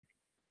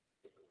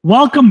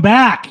Welcome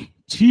back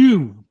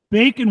to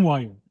Bacon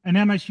Wire, an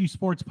MSU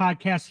sports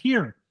podcast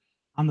here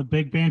on the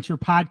Big Banter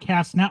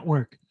Podcast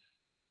Network.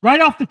 Right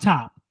off the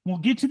top, we'll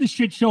get to the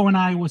shit show in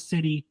Iowa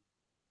City.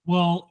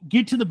 We'll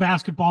get to the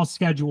basketball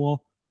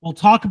schedule. We'll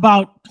talk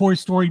about Toy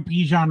Story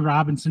Bijan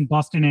Robinson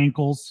busting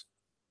ankles.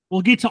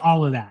 We'll get to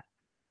all of that.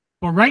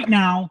 But right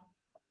now,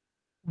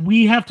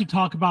 we have to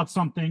talk about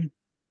something.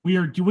 We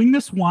are doing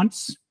this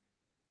once.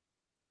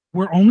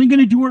 We're only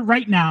going to do it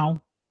right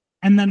now.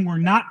 And then we're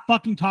not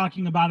fucking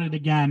talking about it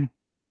again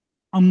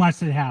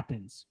unless it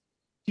happens.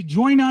 To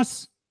join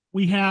us,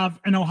 we have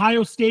an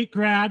Ohio State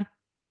grad,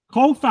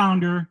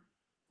 co-founder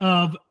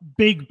of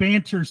Big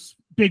Banter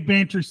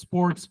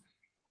Sports,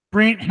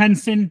 Brant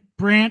Henson.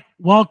 Brant,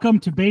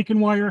 welcome to Bacon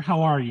Wire.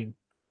 How are you?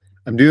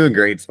 I'm doing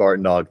great,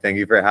 Spartan Dog. Thank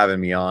you for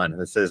having me on.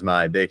 This is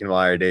my Bacon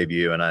Wire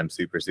debut, and I'm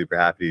super, super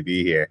happy to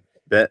be here.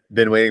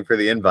 Been waiting for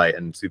the invite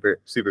and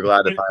super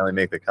glad to finally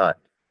make the cut.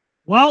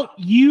 Well,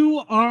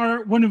 you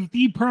are one of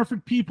the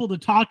perfect people to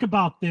talk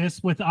about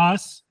this with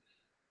us.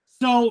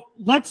 So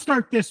let's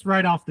start this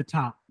right off the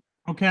top,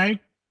 okay?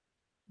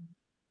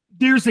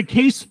 There's a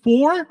case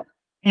for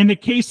and a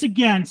case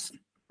against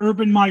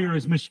Urban Meyer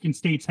as Michigan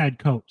State's head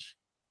coach.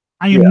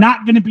 I am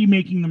not going to be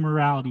making the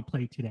morality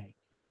play today.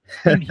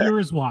 And here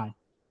is why.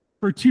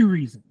 For two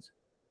reasons.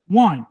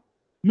 One,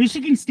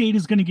 Michigan State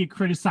is going to get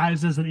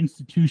criticized as an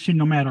institution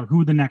no matter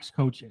who the next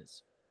coach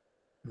is.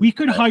 We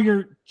could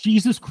hire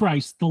Jesus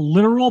Christ, the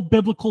literal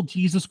biblical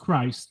Jesus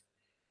Christ,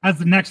 as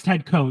the next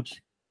head coach,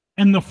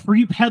 and the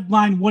free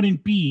headline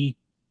wouldn't be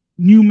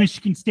new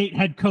Michigan State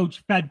head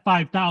coach fed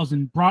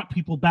 5,000, brought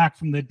people back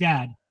from the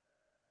dead.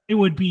 It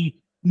would be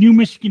new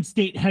Michigan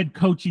State head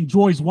coach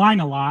enjoys wine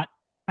a lot,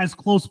 has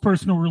close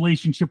personal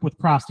relationship with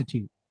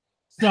prostitute.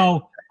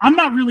 So I'm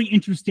not really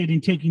interested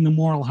in taking the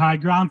moral high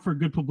ground for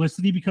good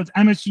publicity because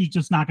MSU is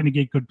just not going to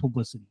get good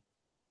publicity.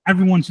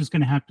 Everyone's just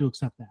going to have to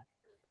accept that.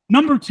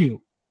 Number two,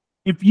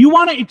 if you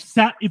want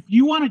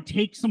to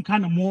take some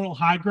kind of moral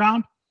high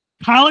ground,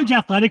 college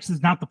athletics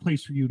is not the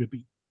place for you to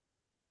be.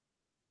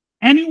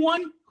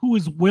 Anyone who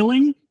is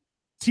willing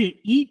to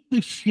eat the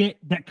shit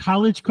that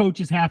college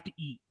coaches have to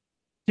eat,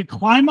 to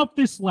climb up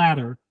this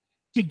ladder,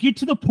 to get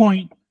to the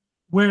point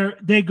where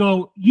they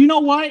go, you know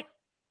what?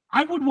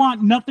 I would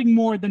want nothing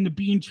more than to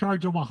be in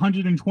charge of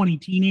 120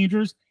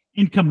 teenagers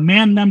and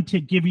command them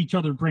to give each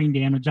other brain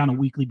damage on a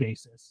weekly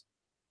basis.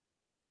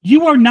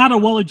 You are not a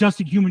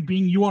well-adjusted human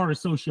being. You are a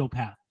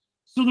sociopath.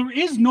 So there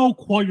is no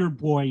choir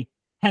boy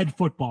head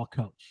football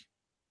coach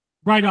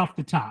right off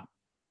the top.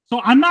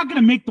 So I'm not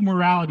going to make the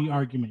morality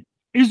argument.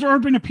 Is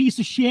Urban a piece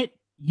of shit?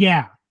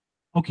 Yeah.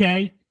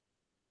 Okay.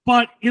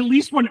 But at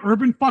least when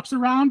Urban fucks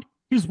around,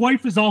 his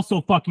wife is also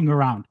fucking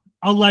around.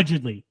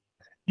 Allegedly.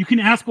 You can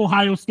ask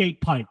Ohio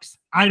State Pikes.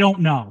 I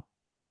don't know.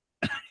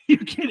 You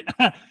can.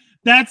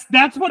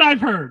 That's what I've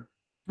heard.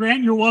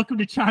 Grant, you're welcome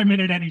to chime in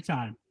at any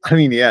time. I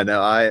mean, yeah,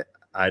 no,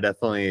 I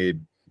definitely,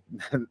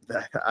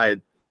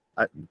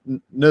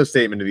 no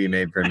statement to be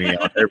made for me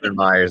on Urban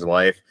Meyer's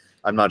wife.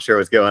 I'm not sure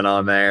what's going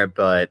on there,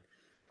 but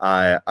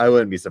I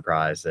wouldn't be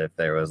surprised if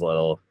there was a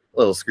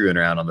little screwing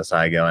around on the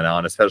side going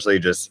on, especially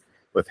just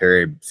with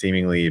her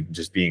seemingly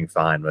just being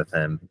fine with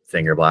him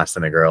finger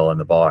blasting a girl in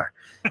the bar.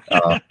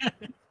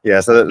 Yeah,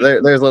 so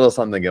there's a little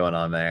something going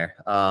on there.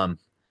 But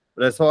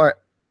as far,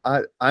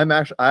 I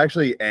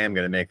actually am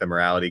going to make the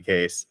morality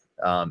case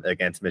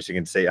against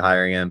Michigan State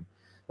hiring him.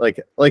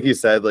 Like you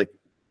said, like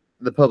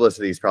the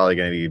publicity is probably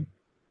going to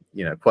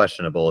be,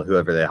 questionable,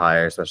 whoever they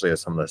hire, especially with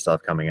some of the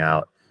stuff coming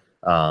out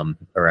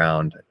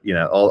around,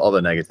 all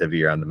the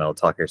negativity around the Mel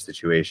Tucker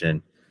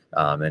situation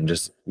and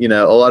just, a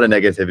lot of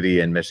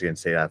negativity in Michigan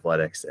State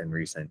athletics in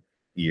recent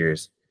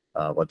years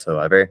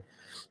whatsoever.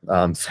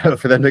 So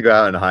for them to go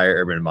out and hire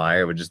Urban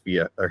Meyer would just be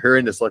a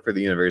horrendous look for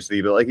the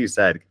university. But like you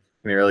said,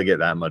 can it really get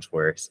that much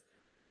worse?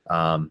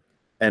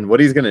 And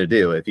what he's going to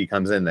do if he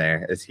comes in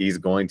there is he's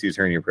going to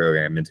turn your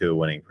program into a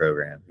winning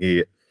program.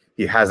 He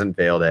hasn't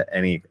failed at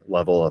any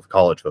level of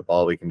college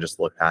football. We can just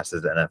look past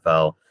his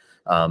NFL,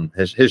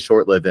 his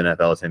short-lived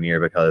NFL tenure,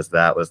 because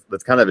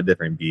that's kind of a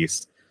different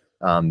beast.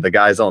 The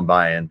guys don't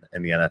buy in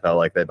the NFL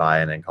like they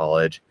buy in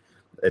college.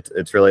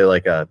 It's really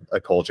like a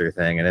culture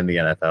thing, and in the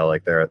NFL,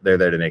 like they're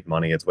there to make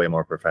money. It's way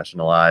more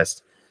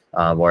professionalized,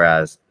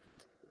 whereas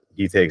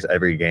he takes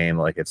every game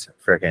like it's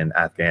freaking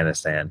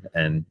Afghanistan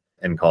and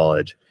in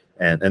college.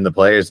 And the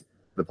players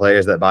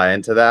that buy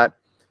into that,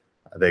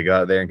 they go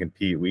out there and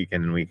compete week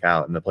in and week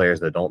out. And the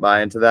players that don't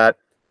buy into that,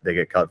 they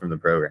get cut from the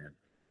program.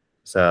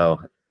 So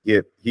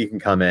he can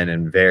come in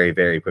and very,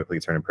 very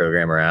quickly turn a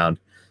program around.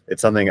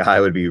 It's something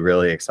I would be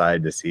really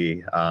excited to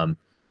see.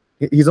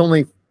 He's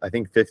only, I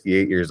think,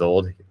 58 years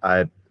old.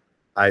 I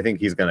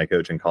think he's going to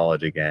coach in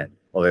college again,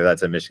 whether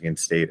that's at Michigan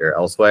State or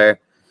elsewhere.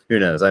 Who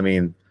knows? I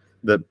mean,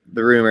 the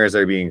rumors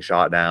are being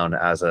shot down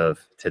as of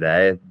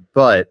today,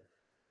 but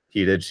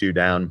he did shoot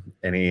down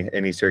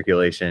any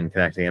circulation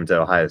connecting him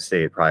to Ohio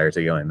State prior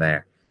to going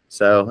there.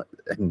 So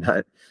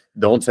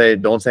don't say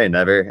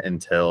never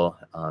until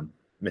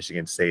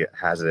Michigan State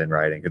has it in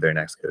writing who their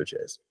next coach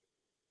is.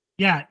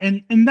 Yeah,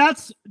 and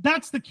that's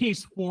the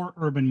case for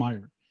Urban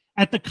Meyer.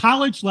 At the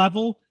college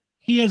level,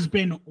 he has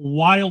been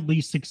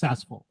wildly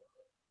successful,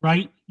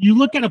 right? You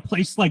look at a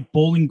place like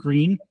Bowling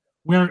Green,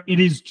 where it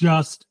is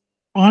just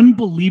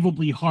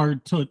unbelievably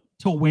hard to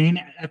win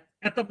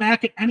at the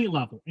MAC at any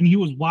level, and he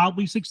was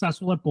wildly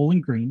successful at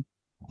Bowling Green.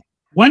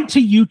 Went to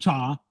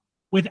Utah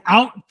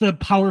without the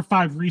Power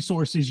 5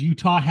 resources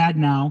Utah had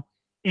now,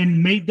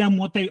 and made them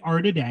what they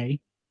are today.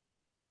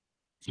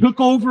 Took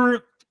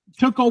over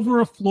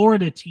a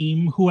Florida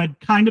team who had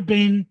kind of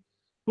been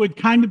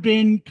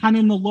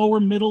in the lower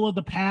middle of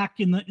the pack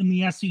in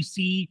the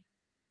SEC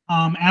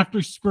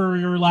after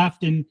Spurrier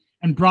left, and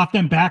brought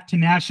them back to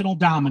national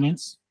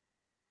dominance,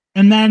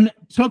 and then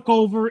took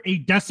over a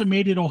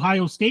decimated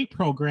Ohio State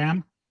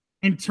program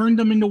and turned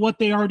them into what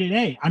they are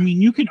today. I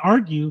mean, you can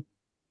argue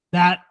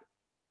that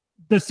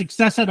the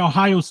success at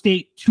Ohio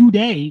State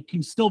today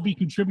can still be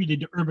contributed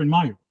to Urban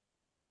Meyer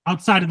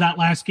outside of that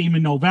last game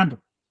in November.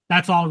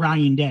 That's all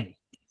Ryan Day.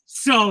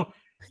 So,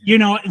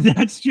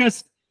 that's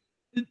just,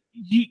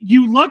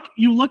 you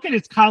look at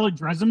his college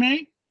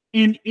resume,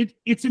 and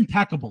it's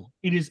impeccable.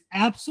 It is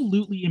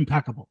absolutely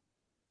impeccable.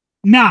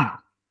 Now,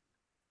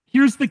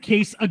 here's the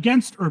case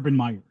against Urban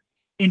Meyer.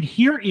 And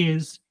here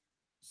is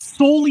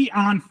solely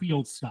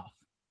on-field stuff.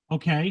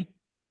 Okay?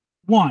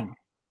 1,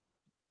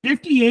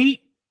 58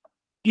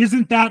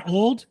 isn't that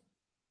old,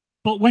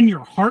 but when your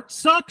heart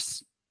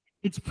sucks,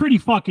 it's pretty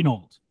fucking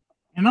old.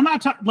 And I'm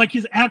not talking like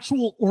his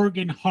actual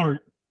organ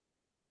heart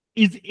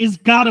is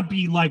gotta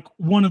be like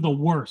one of the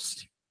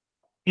worst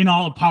in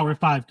all of Power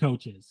 5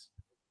 coaches.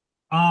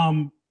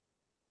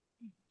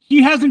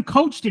 He hasn't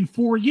coached in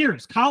 4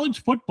 years.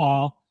 College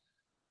football,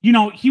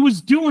 he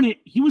was doing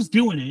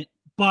it,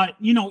 but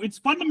it's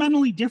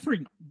fundamentally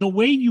different. The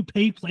way you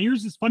pay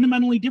players is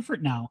fundamentally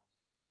different now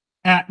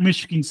at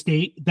Michigan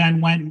State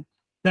than when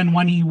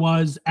he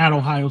was at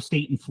Ohio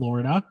State and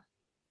Florida.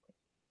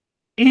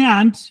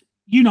 And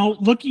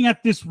looking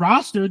at this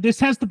roster, this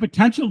has the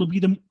potential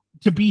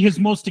to be his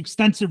most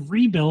extensive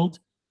rebuild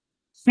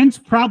since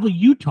probably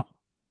Utah.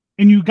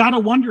 And you got to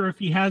wonder if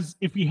he has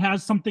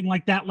something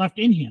like that left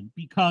in him,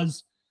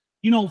 because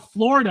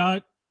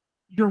Florida,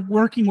 you're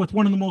working with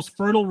one of the most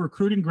fertile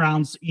recruiting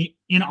grounds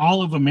in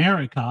all of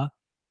America,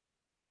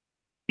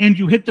 and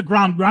you hit the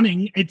ground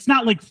running. It's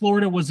not like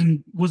Florida was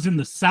in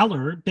the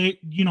cellar. They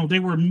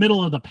were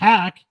middle of the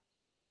pack.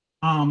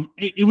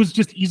 It was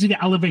just easy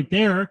to elevate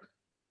there.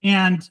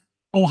 And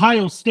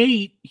Ohio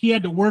State, he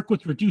had to work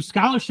with reduced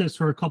scholarships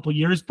for a couple of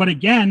years. But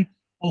again,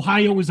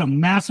 Ohio is a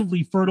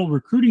massively fertile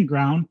recruiting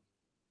ground,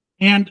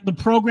 and the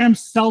program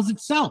sells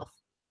itself.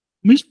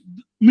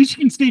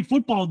 Michigan State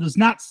football does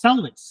not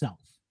sell itself.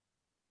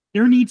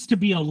 There needs to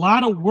be a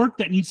lot of work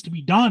that needs to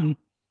be done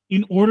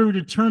in order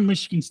to turn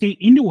Michigan State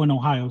into an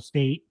Ohio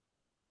State.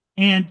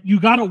 And you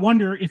got to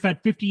wonder if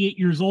at 58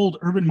 years old,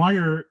 Urban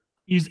Meyer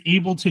is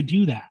able to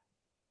do that.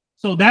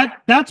 So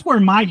that's where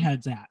my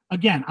head's at.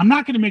 Again, I'm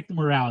not going to make the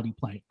morality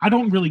play. I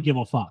don't really give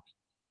a fuck.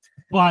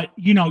 But,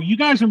 you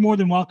guys are more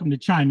than welcome to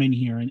chime in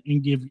here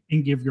and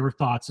give your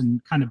thoughts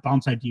and kind of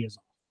bounce ideas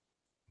off.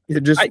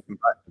 You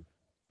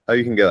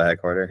can go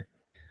ahead, Carter.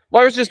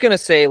 Well, I was just going to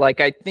say,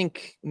 I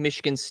think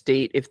Michigan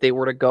State, if they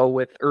were to go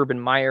with Urban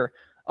Meyer,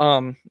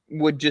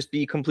 would just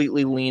be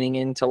completely leaning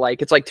into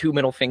it's like two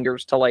middle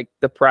fingers to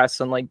the press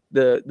and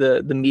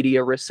the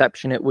media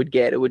reception it would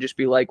get. It would just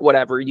be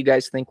whatever, you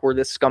guys think we're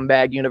this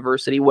scumbag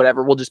university,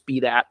 whatever, we'll just be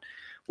that.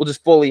 We'll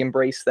just fully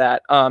embrace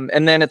that.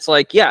 And then it's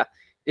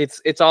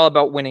it's all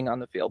about winning on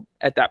the field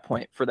at that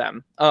point for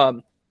them.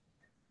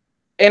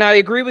 And I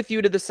agree with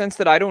you to the sense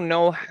that I don't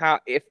know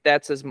if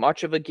that's as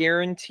much of a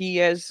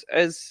guarantee as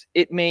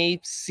it may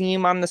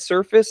seem on the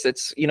surface.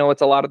 It's,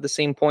 it's a lot of the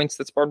same points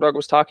that Spardog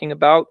was talking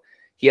about.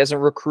 He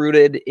hasn't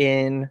recruited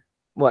in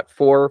 4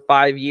 or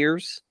 5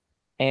 years,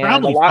 and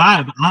probably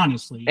 5,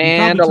 honestly.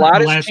 And a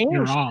lot has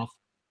changed.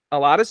 A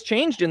lot has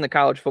changed in the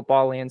college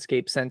football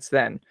landscape since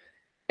then.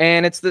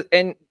 And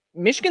and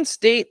Michigan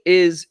State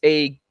is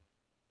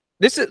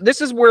this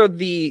is where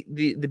the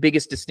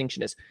biggest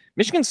distinction is.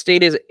 Michigan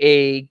State is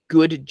a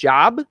good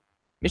job.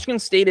 Michigan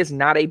State is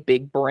not a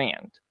big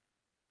brand.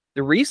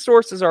 The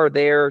resources are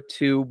there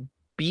to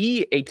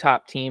be a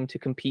top team to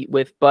compete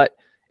with, but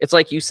it's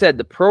like you said,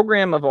 the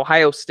program of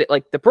Ohio State,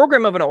 the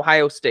program of an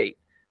Ohio State,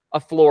 a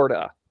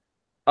Florida,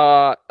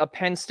 a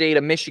Penn State,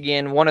 a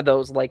Michigan, one of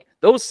those,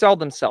 those sell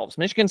themselves.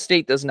 Michigan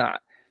State does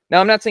not.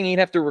 Now, I'm not saying you'd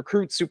have to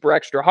recruit super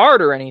extra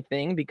hard or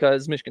anything,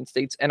 because Michigan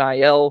State's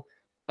NIL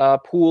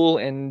pool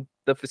and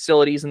the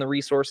facilities and the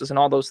resources and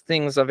all those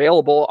things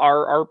available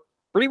are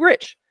pretty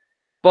rich.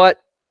 But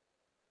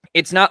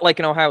it's not like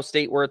an Ohio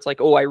State where it's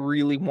oh, I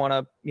really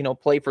want to,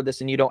 play for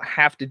this, and you don't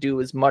have to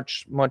do as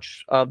much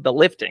of the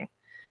lifting.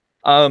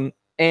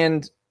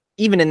 And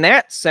even in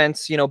that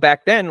sense,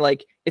 back then,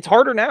 it's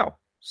harder now.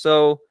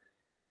 So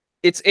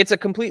it's a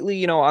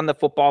completely, on the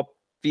football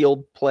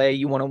field play.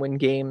 You want to win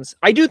games.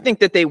 I do think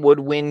that they would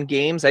win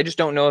games. I just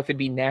don't know if it'd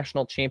be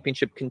national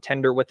championship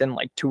contender within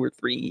 2 or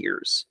 3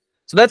 years.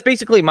 So that's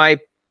basically my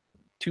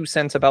 2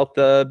 cents about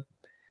the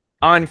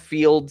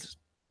on-field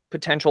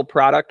potential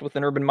product with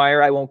an Urban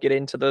Meyer. I won't get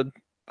into the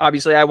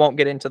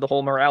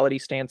whole morality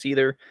stance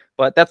either,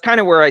 but that's kind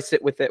of where I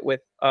sit with it,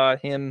 with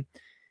him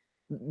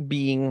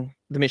being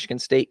the Michigan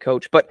State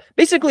coach. But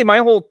basically my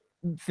whole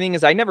thing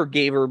is I never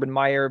gave Urban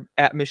Meyer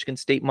at Michigan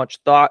State much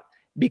thought,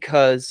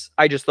 because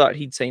I just thought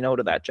he'd say no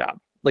to that job,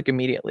 like,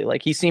 immediately.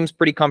 Like, he seems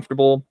pretty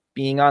comfortable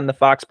being on the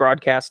Fox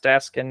broadcast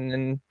desk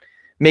and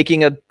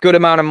making a good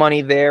amount of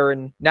money there,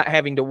 and not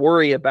having to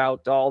worry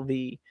about all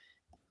the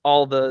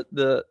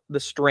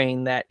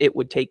strain that it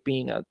would take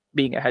being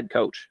a head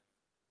coach.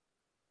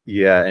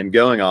 Yeah, and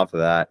going off of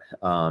that,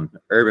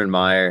 Urban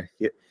Meyer,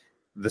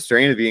 the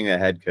strain of being a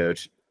head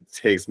coach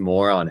takes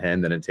more on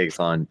him than it takes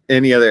on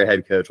any other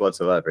head coach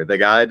whatsoever. The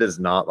guy does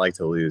not like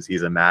to lose.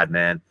 He's a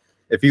madman.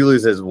 If he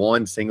loses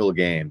one single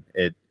game,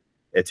 it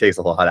takes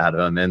a lot out of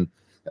him. And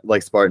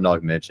like Spartan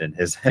Dog mentioned,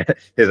 his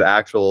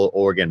actual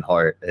organ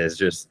heart is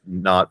just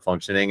not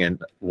functioning, and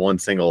one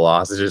single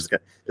loss is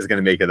going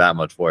to make it that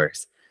much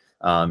worse.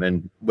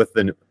 And with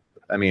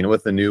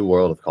the new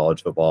world of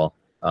college football,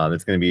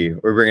 it's going to be,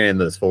 we're bringing in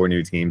those 4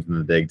 new teams in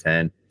the Big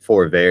Ten,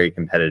 4 very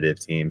competitive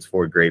teams,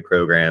 4 great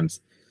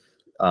programs.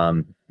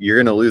 You're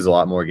going to lose a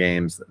lot more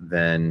games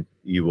than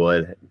he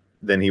would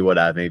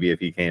have maybe if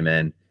he came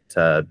in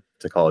to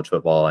college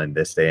football in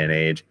this day and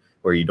age,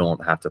 where you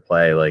don't have to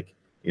play like,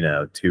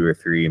 2 or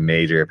 3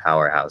 major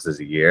powerhouses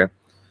a year.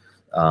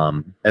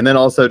 And then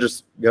also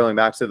just going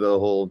back to the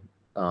whole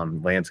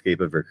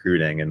landscape of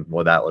recruiting and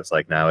what that looks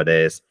like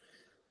nowadays.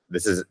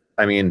 This is,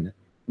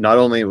 not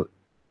only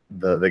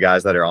the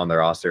guys that are on the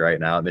roster right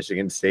now at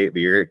Michigan State,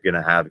 but you're going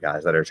to have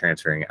guys that are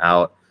transferring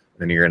out.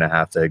 Then you're going to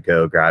have to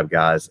go grab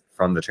guys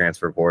from the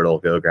transfer portal,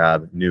 go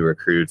grab new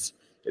recruits.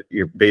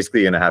 You're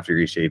basically going to have to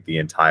reshape the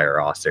entire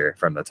roster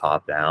from the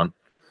top down.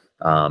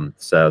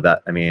 So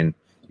that,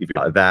 you've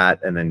got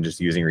that, and then just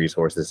using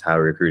resources, how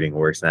recruiting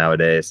works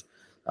nowadays.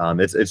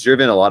 It's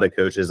driven a lot of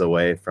coaches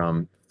away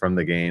from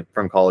the game,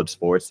 from college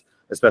sports,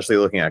 especially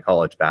looking at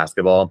college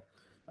basketball.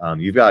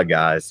 You've got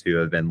guys who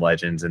have been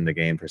legends in the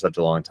game for such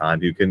a long time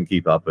who couldn't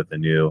keep up with the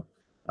new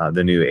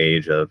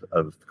age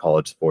of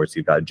college sports.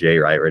 You've got Jay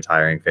Wright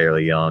retiring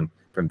fairly young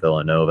from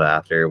Villanova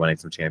after winning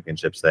some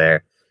championships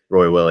there.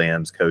 Roy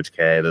Williams, Coach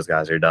K, those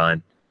guys are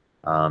done.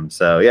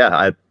 So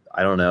yeah,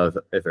 I don't know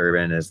if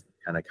Urban is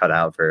kind of cut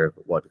out for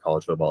what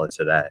college football is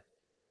today.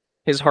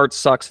 His heart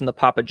sucks, and the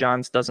Papa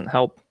John's doesn't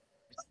help.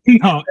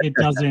 No, it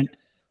doesn't.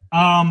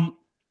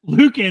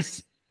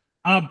 Lucas,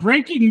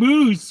 breaking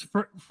news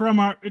from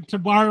our, to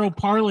borrow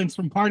parlance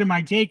from Part of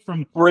My Take,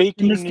 from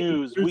breaking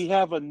news. We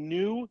have a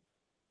new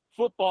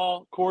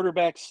football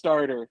quarterback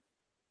starter.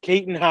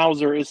 Caton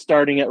Hauser is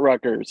starting at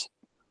Rutgers.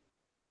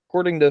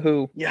 According to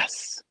who?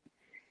 Yes.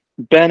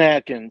 Ben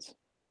Atkins.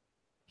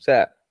 What's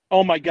that?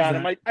 Oh my God,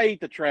 I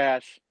ate the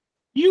trash.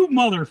 You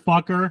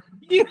motherfucker.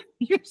 You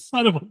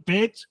son of a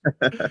bitch.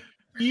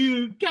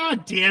 You,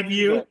 God damn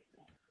you. I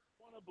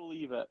want to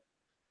believe it.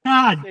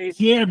 God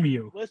damn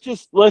you. Let's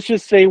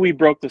just say we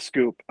broke the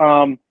scoop.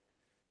 Happen.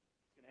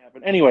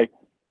 Anyway,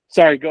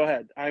 sorry, go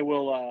ahead.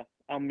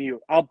 I'll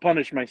mute. I'll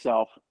punish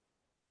myself.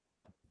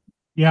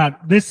 Yeah,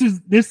 this is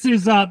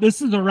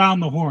around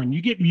the horn.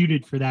 You get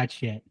muted for that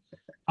shit.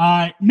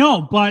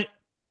 No, but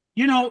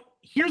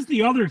here's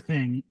the other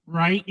thing,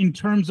 right? In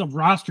terms of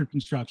roster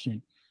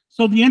construction.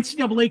 So the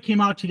NCAA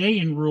came out today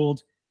and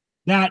ruled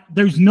that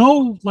there's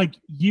no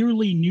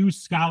yearly new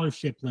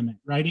scholarship limit,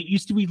 right? It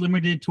used to be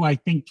limited to, I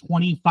think,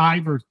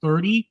 25 or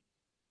 30.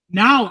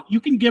 Now you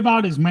can give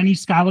out as many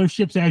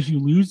scholarships as you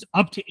lose,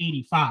 up to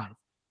 85.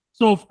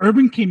 So if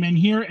Urban came in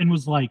here and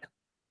was like,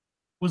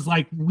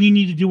 we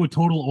need to do a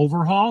total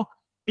overhaul,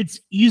 it's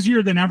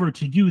easier than ever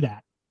to do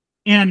that.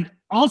 And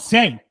I'll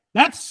say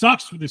that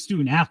sucks for the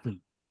student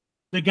athlete.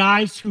 The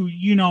guys who,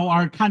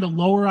 are kind of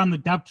lower on the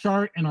depth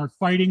chart and are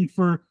fighting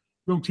for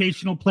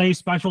rotational play,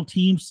 special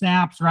team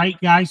snaps, right?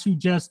 Guys who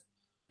just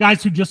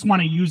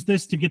want to use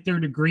this to get their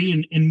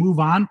degree and move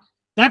on.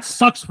 That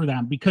sucks for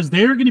them, because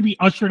they're going to be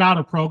ushered out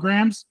of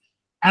programs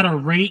at a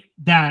rate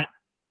that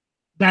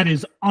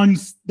is going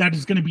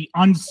to be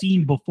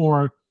unseen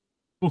before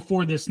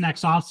this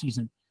next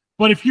offseason.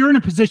 But if you're in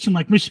a position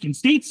like Michigan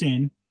State's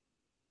in,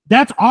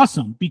 that's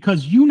awesome,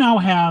 because you now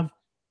have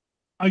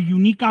a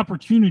unique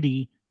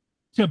opportunity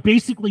to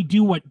basically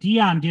do what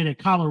Dion did at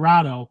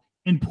Colorado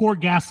and pour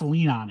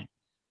gasoline on it,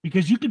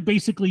 because you could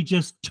basically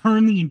just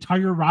turn the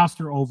entire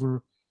roster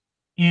over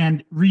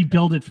and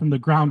rebuild it from the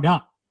ground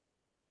up.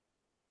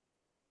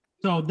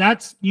 So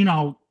that's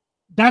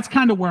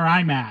kind of where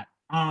I'm at.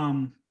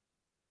 I'm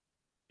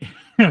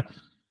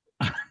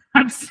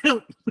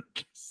still,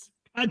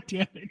 God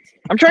damn it.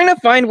 I'm trying to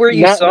find where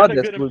you saw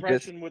this, good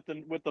Lucas.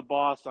 Impression with the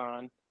boss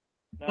on.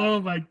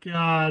 Oh my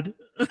God.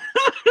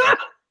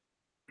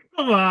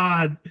 Come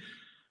on.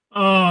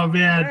 Oh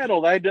man.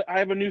 Rattled. I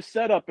have a new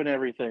setup and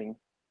everything.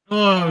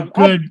 Oh,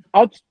 good.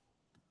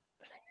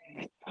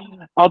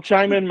 I'll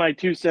chime in my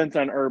 2 cents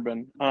on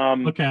Urban.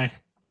 Okay,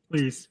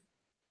 please.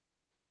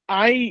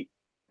 I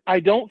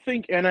don't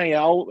think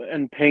NIL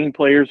and paying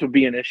players would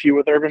be an issue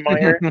with Urban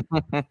Meyer,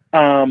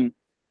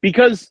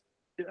 because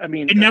I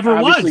mean, it never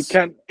was.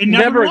 It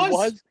never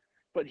was.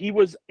 But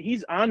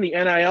he's on the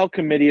NIL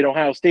committee at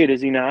Ohio State,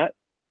 is he not?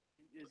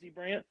 Is he,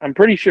 Brant? I'm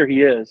pretty sure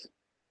he is.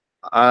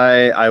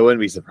 I wouldn't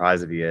be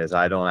surprised if he is.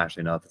 I don't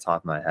actually know off the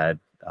top of my head.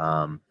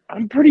 I'm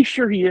pretty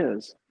sure he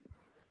is.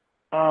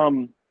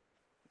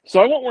 So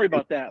I won't worry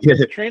about that. Yeah,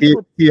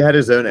 he had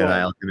his own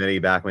NIL committee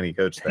back when he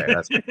coached there.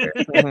 That's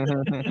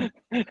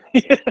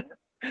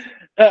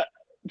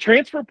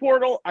transfer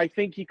portal, I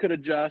think he could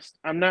adjust.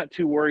 I'm not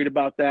too worried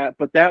about that,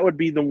 but that would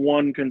be the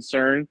one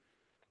concern.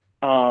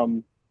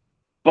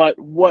 But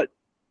what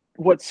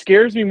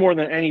scares me more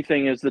than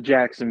anything is the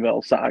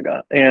Jacksonville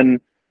saga.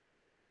 And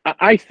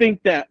I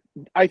think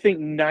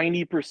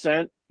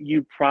 90%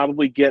 you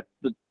probably get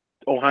the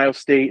Ohio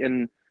State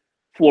and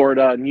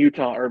Florida and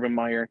Utah Urban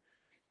Meyer.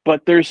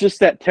 But there's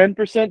just that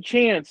 10%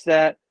 chance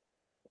that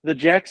the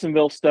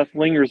Jacksonville stuff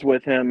lingers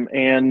with him.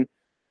 And,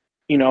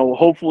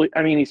 hopefully,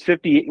 I mean, he's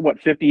 58,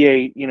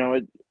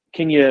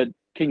 can you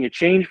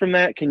change from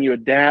that? Can you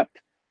adapt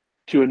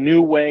to a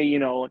new way?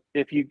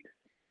 If you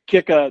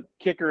kick a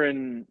kicker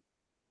and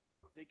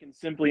they can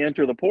simply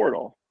enter the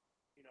portal,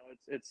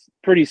 it's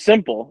pretty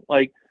simple.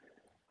 Like,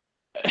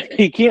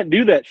 he can't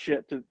do that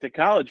shit to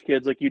college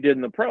kids like you did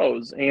in the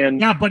pros.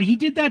 And yeah, but he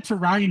did that to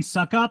Ryan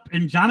Suckup,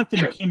 and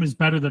Jonathan Kim is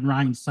better than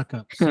Ryan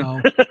Suckup.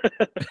 So,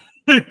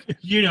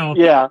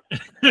 yeah.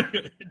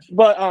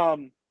 But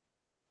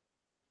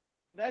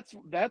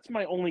that's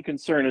my only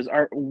concern is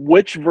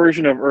which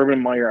version of Urban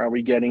Meyer are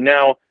we getting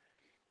now?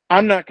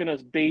 I'm not going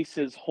to base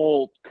his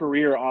whole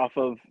career off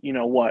of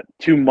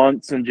 2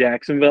 months in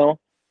Jacksonville.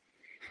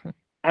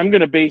 I'm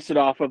going to base it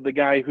off of the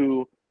guy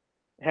who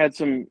had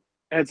some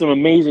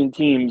amazing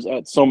teams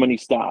at so many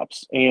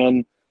stops.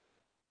 And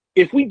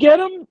if we get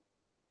him,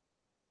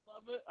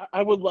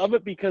 I would love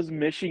it because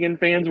Michigan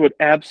fans would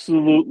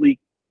absolutely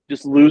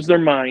just lose their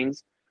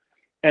minds.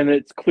 And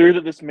it's clear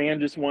that this man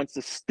just wants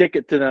to stick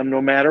it to them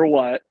no matter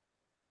what.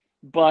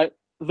 But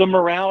the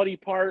morality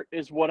part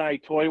is what I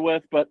toy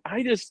with. But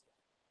in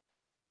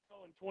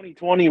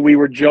 2020, we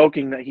were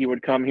joking that he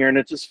would come here. And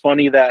it's just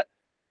funny that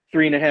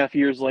 3.5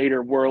 years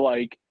later, we're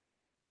like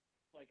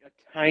a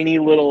tiny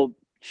little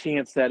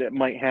chance that it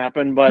might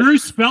happen. But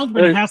Bruce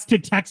Feldman has to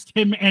text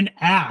him and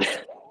ask.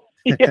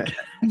 Yeah.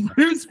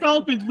 Bruce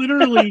Feldman,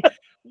 literally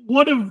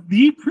one of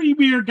the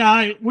premier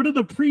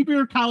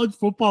college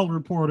football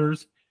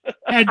reporters,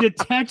 had to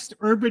text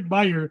Urban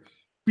Meyer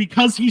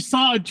because he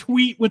saw a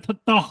tweet with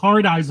the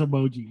hard eyes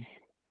emoji.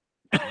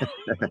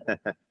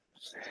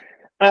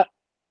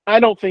 I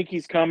don't think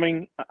he's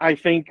coming. I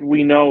think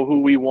we know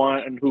who we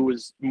want and who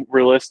is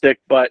realistic.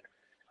 But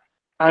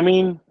I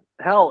mean,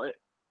 hell,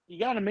 you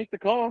got to make the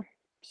call.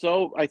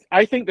 So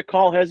I think the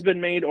call has been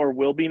made or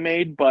will be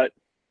made, but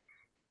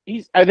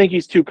I think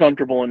he's too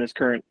comfortable in his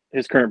current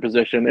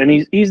position,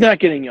 and he's not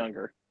getting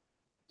younger.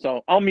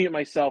 So I'll mute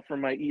myself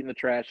from my eating the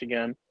trash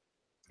again.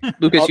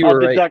 Lucas, you were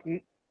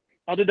right.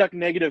 I'll deduct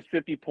negative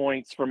 50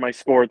 points from my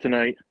score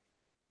tonight.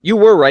 You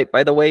were right,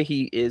 by the way.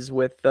 He is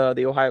with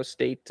the Ohio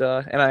State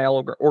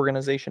NIL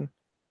organization.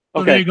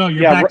 Okay, there you go.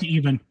 You're back to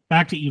even.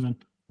 Back to even.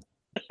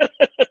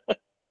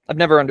 I've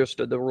never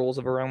understood the rules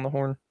of Around the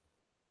Horn.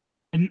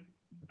 And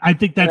I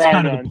think that's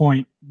kind of the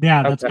point.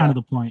 Yeah, that's kind of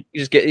the point.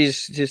 He's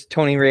just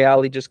Tony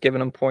Reale just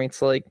giving him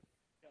points like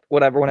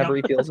whenever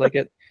he feels like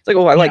it. It's like,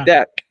 oh, I like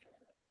that.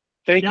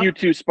 Thank you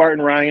to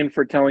Spartan Ryan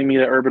for telling me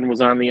that Urban was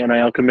on the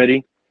NIL committee.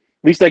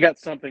 At least I got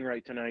something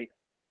right tonight.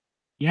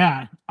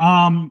 Yeah.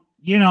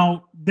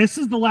 This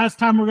is the last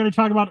time we're going to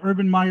talk about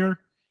Urban Meyer.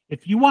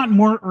 If you want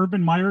more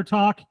Urban Meyer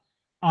talk,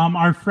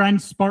 our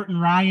friend Spartan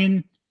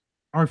Ryan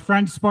and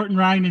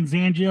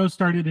Zangio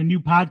started a new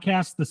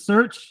podcast, The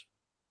Search.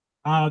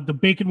 The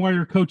Bacon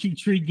Warrior coaching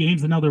tree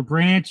gains another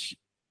branch.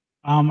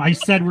 I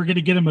said we're going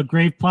to get him a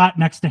grave plot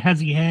next to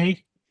Hezzy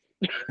Hay.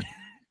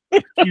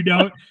 If you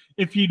know,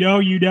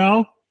 you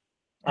know.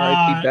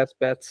 R.I.P. Best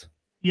Bets.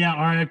 Yeah,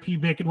 R.I.P.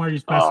 Bacon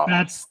Warrior's Best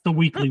Bets. The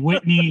Weekly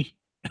Whitney.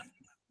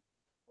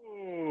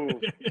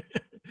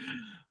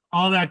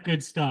 All that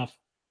good stuff.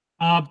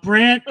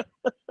 Brant,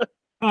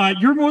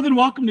 you're more than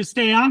welcome to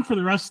stay on for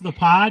the rest of the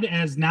pod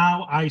as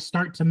now I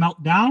start to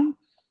melt down.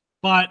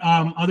 But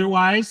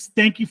otherwise,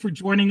 thank you for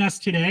joining us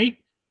today.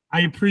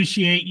 I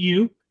appreciate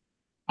you.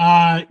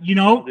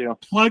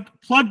 Plug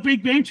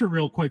Big Banter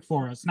real quick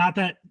for us. Not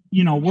that,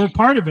 we're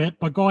part of it,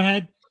 but go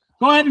ahead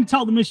and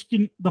tell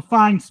the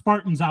fine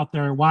Spartans out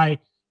there why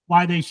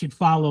they should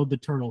follow the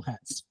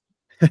Turtleheads.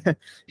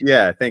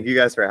 Yeah, thank you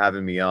guys for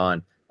having me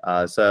on.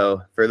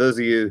 So for those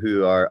of you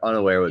who are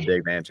unaware what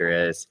Big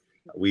Banter is,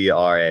 we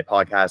are a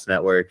podcast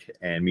network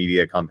and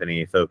media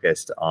company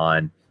focused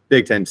on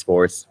Big Ten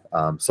sports,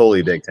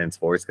 solely Big Ten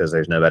sports, because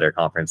there's no better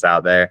conference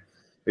out there.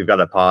 We've got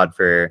a pod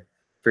for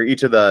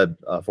each of the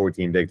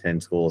 14 Big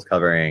Ten schools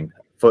covering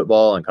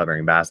football and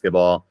covering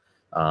basketball.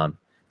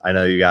 I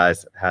know you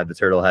guys had the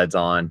Turtleheads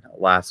on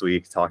last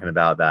week talking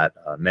about that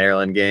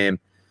Maryland game.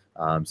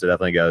 So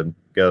definitely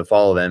go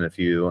follow them if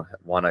you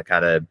want to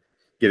kind of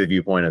get a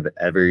viewpoint of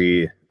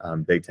every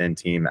Big Ten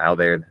team out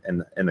there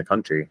in the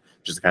country,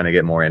 just to kind of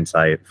get more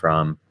insight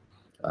from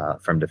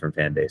different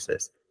fan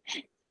bases.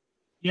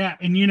 Yeah,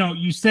 and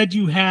you said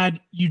you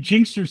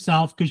jinxed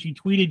yourself because you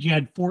tweeted you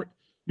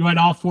had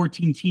all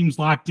 14 teams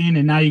locked in,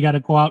 and now you got to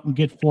go out and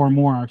get 4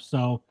 more.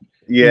 So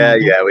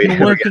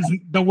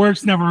the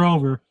work's never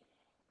over.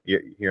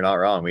 You're not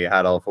wrong. We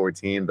had all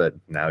 14, but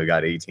now we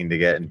got 18 to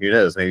get, and who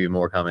knows, maybe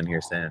more coming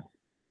here soon.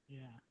 Yeah.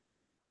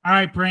 All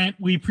right, Brant,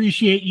 we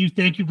appreciate you.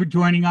 Thank you for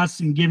joining us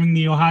and giving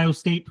the Ohio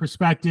State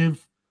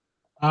perspective.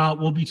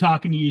 We'll be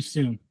talking to you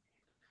soon.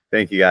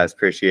 Thank you, guys.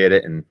 Appreciate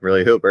it, and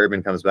really hope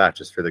Urban comes back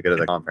just for the good of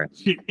the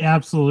conference.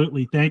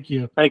 Absolutely. Thank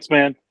you. Thanks,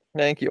 man.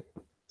 Thank you.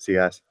 See you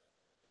guys.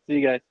 See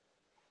you guys.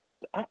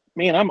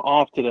 Man, I'm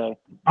off today.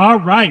 All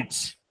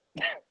right.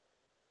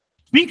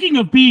 Speaking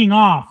of being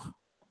off,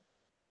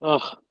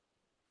 ugh.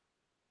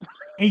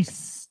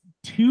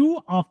 2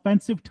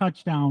 offensive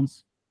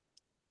touchdowns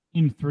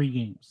in 3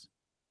 games.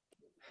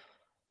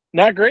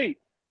 Not great.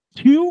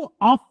 2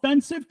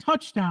 offensive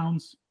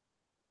touchdowns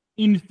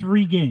in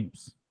 3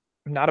 games.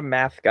 I'm not a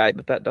math guy,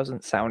 but that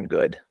doesn't sound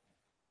good.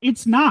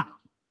 It's not.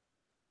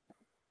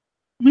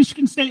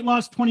 Michigan State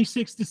lost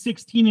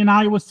 26-16 in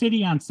Iowa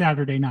City on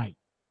Saturday night.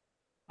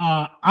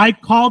 I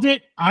called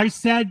it. I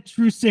said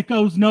true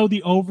sickos know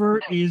the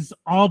over is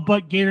all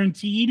but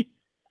guaranteed.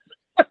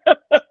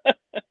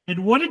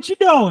 And what did you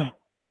know it?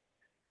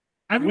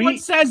 Everyone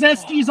says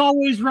SD's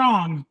always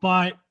wrong,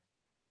 but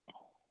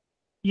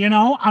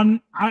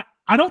I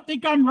don't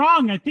think I'm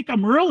wrong. I think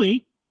I'm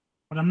early,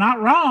 but I'm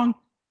not wrong.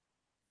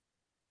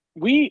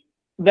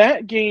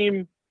 That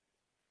game,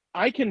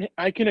 I can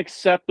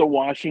accept the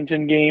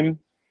Washington game,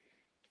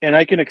 and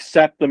I can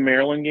accept the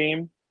Maryland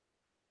game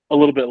a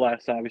little bit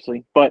less,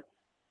 obviously. But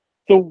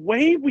the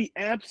way we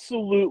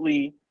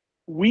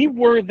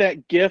were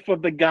that gif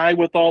of the guy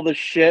with all the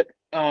shit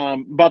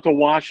about to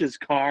wash his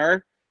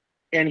car,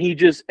 and he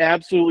just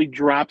absolutely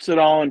drops it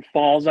all and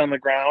falls on the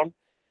ground.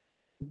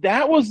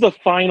 That was the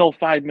final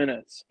 5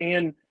 minutes.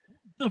 And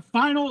the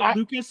final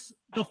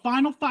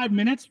 5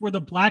 minutes were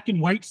the black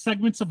and white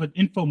segments of an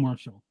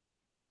infomercial.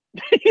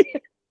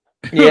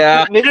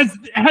 Yeah.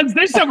 Has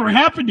this ever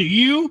happened to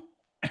you?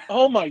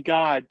 Oh my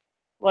God.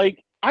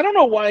 Like, I don't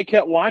know why I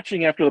kept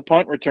watching after the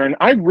punt return.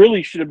 I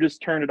really should have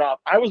just turned it off.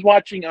 I was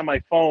watching on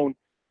my phone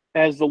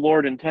as the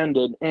Lord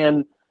intended.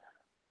 And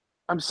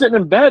I'm sitting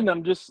in bed and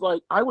I'm just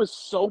like, I was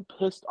so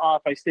pissed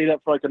off. I stayed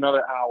up for like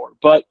another hour.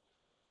 But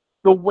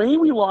the way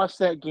we lost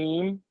that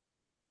game,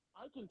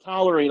 I can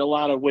tolerate a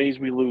lot of ways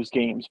we lose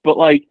games. But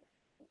like,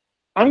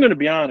 I'm going to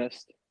be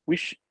honest.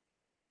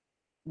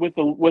 With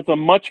a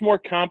much more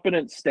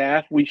competent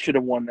staff, we should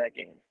have won that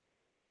game.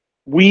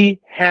 We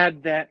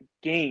had that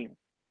game.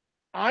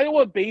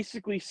 Iowa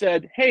basically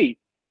said, hey,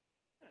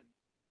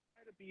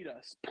 try to beat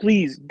us.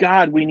 Please,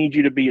 God, we need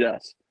you to beat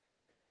us.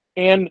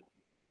 And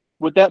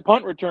with that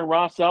punt return,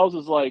 Ross Ells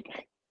is like,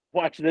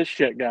 watch this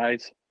shit,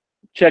 guys.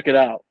 Check it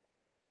out.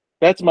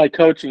 That's my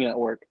coaching at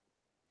work.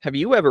 Have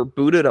you ever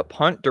booted a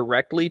punt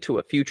directly to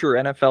a future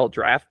NFL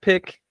draft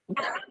pick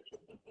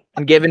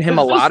and given him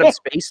a lot of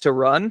space to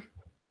run?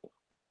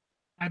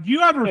 Have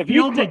you ever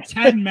fielded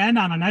 10 men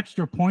on an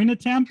extra point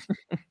attempt?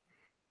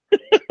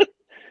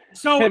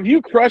 So have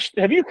you crushed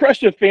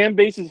a fan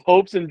base's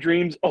hopes and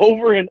dreams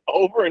over and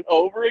over and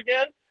over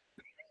again?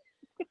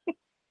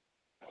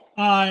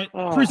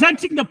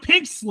 Presenting the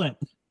pig slip.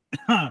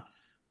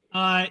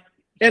 Well,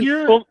 let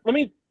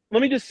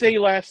me just say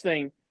last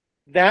thing.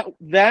 That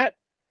felt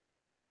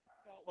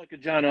like a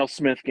John L.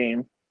 Smith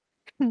game.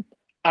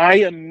 I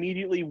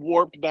immediately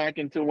warped back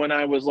into when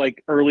I was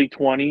like early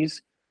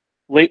 20s,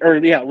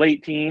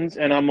 late teens,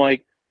 and I'm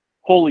like,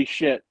 holy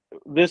shit,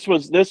 this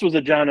was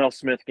a John L.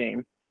 Smith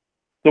game.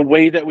 The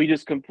way that we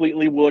just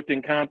completely looked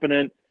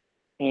incompetent,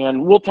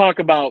 and we'll talk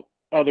about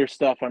other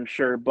stuff, I'm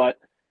sure, but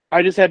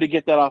I just had to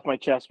get that off my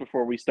chest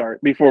before we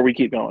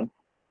keep going.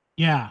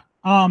 Yeah.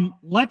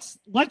 Let's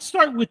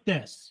start with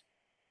this.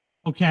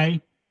 Okay.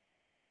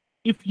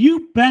 If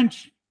you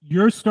bench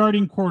your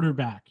starting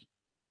quarterback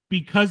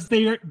because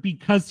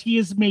he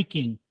is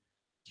making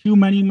too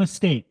many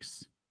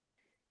mistakes,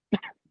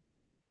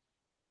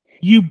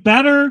 you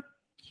better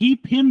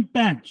keep him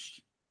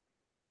benched,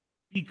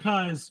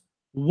 because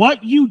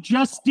what you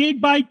just did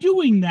by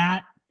doing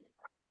that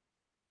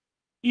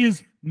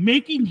is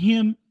making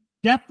him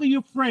deathly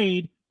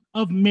afraid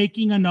of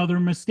making another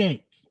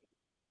mistake.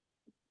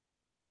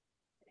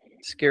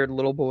 Scared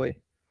little boy.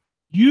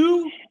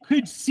 You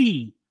could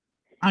see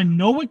on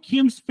Noah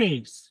Kim's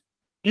face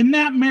in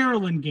that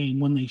Maryland game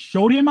when they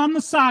showed him on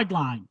the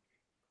sideline.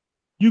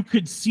 You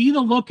could see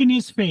the look in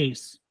his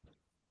face.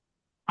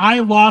 I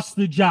lost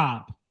the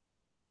job.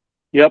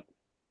 Yep.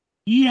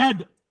 He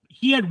had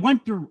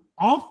went through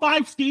all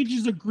 5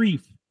 stages of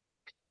grief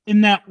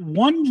in that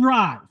one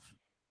drive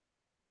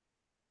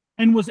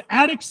and was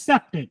at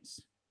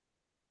acceptance.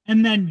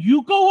 And then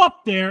you go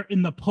up there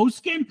in the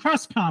post-game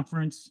press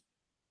conference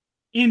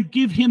and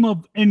give him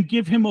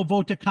a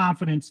vote of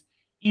confidence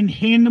and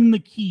hand him the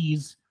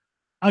keys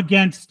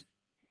against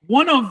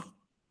one of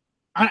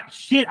I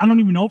don't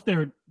even know if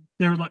they're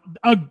like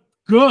a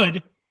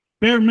good,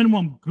 bare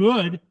minimum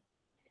good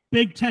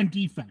Big Ten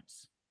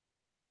defense.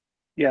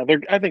 Yeah,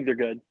 I think they're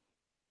good.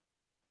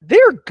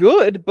 they're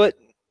good, but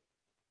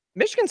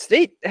Michigan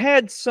State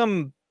had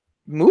some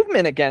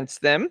movement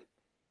against them.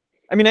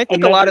 I mean, I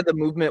think a lot of the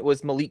movement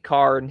was Malik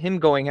Carr, and him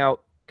going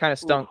out kind of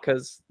stunk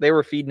because they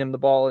were feeding him the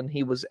ball and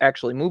he was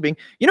actually moving.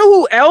 You know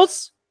who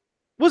else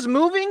was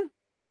moving?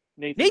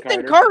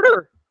 Nathan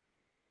Carter.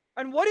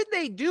 And what did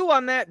they do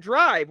on that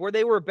drive where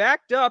they were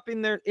backed up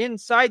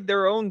inside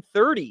their own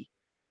 30?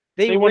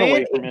 They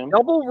ran a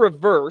double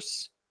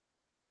reverse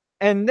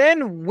and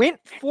then went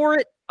for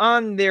it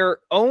on their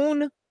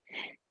own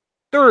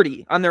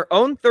 30, on their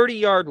own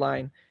 30-yard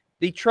line.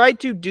 They tried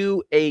to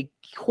do a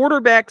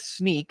quarterback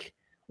sneak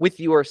with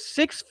your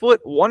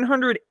 6-foot,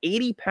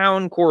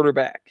 180-pound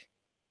quarterback.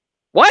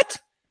 What?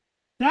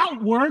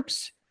 That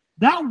works.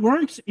 That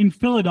works in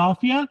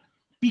Philadelphia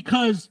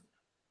because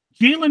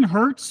Jalen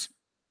Hurts,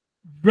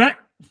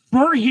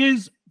 for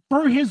his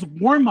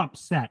warm-up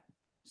set,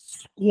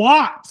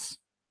 squats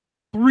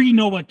 3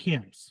 Noah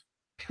Kims.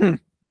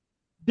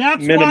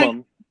 That's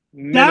minimum.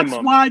 That's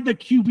why the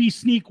QB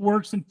sneak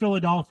works in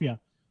Philadelphia,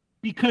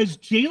 because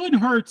Jalen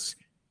Hurts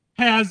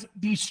has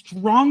the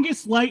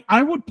strongest leg.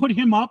 I would put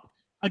him up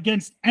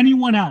against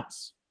anyone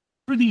else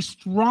for the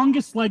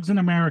strongest legs in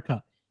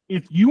America.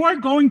 If you are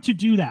going to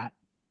do that,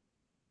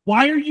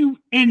 why are you,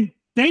 and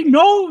they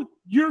know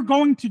you're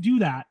going to do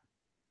that,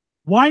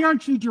 why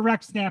aren't you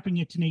direct snapping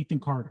it to Nathan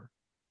Carter?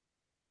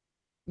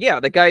 Yeah,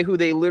 the guy who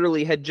they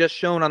literally had just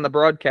shown on the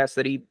broadcast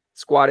that he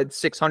squatted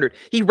 600.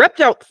 He repped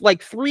out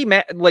like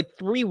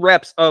three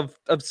reps of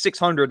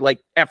 600 like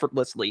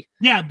effortlessly.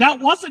 Yeah,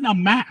 that wasn't a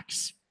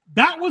max.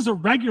 That was a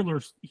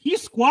regular. He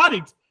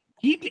squatted.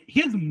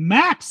 His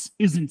max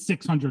isn't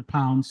 600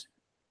 pounds.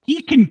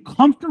 He can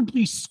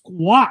comfortably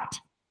squat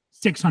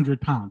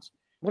 600 pounds.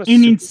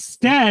 And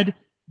instead,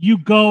 you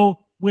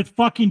go with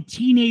fucking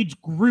teenage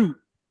Groot.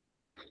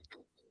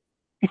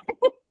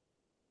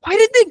 Why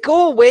did they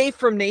go away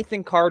from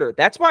Nathan Carter?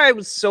 That's why I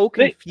was so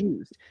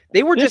confused.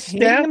 They were just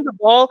handing him the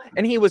ball,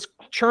 and he was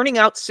churning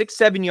out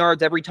 6-7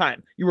 yards every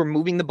time. You were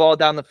moving the ball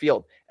down the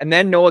field. And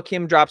then Noah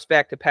Kim drops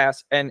back to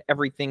pass, and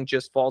everything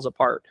just falls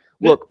apart.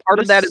 Look, part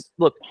of that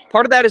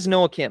is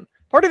Noah Kim.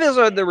 Part of it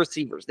are the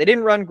receivers. They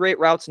didn't run great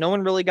routes. No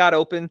one really got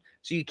open,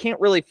 so you can't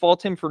really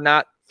fault him for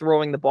not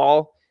throwing the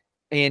ball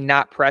and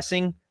not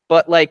pressing.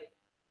 But, like,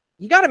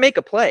 you got to make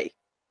a play.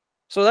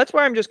 So that's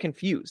why I'm just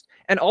confused.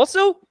 And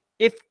also,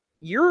 if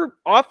your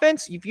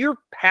offense, if your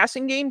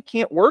passing game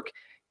can't work,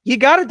 you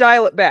got to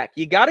dial it back.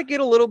 You got to get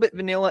a little bit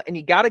vanilla, and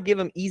you got to give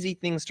them easy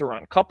things to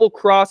run. Couple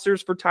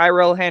crossers for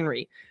Tyrell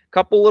Henry.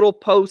 Couple little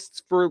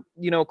posts for,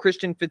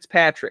 Christian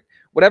Fitzpatrick.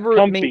 Whatever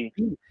it may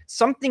be.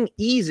 Something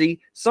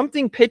easy,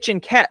 something pitch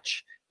and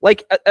catch.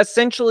 Like,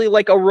 essentially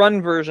like a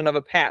run version of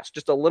a pass.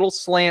 Just a little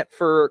slant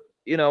for,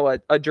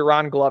 a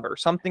Jaron Glover.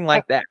 Something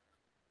like that.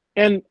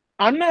 And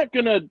I'm not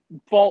going to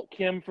fault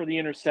Kim for the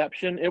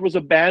interception. It was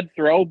a bad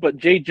throw, but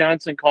Jay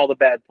Johnson called a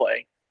bad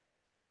play.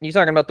 You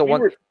talking about the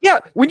one? Yeah,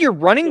 when you're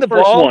running the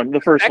ball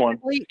the first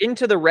one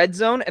into the red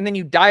zone, and then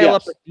you dial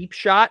up a deep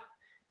shot.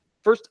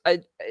 First,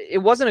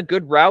 it wasn't a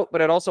good route,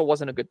 but it also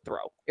wasn't a good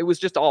throw. It was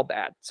just all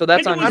bad. So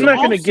that's on. I'm not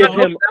going to give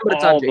him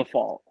all the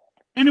fault.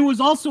 And it was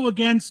also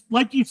against,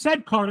 like you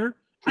said, Carter,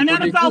 an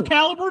NFL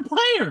caliber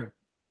player.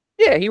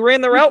 Yeah, he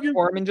ran the route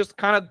for him and just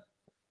kind of.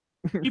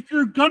 If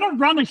you're gonna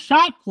run a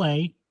shot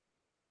play,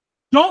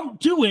 don't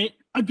do it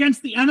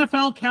against the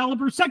NFL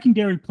caliber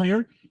secondary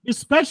player,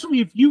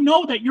 especially if you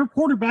know that your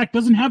quarterback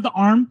doesn't have the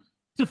arm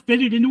to fit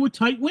it into a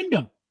tight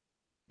window.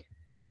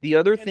 The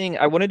other thing,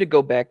 I wanted to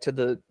go back to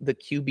the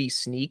QB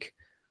sneak.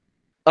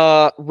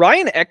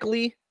 Ryan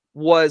Eckley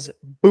was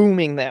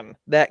booming them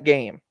that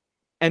game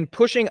and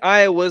pushing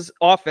Iowa's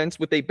offense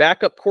with a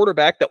backup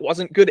quarterback that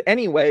wasn't good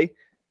anyway.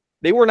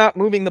 They were not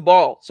moving the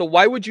ball. So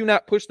why would you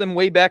not push them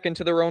way back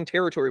into their own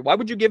territory? Why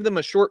would you give them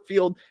a short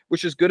field,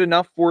 which is good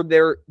enough for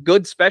their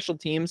good special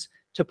teams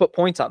to put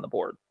points on the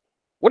board?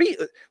 What do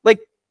you like?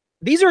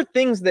 These are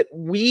things that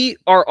we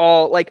are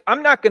all like.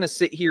 I'm not going to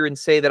sit here and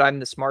say that I'm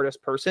the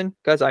smartest person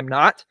because I'm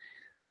not,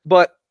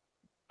 but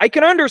I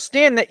can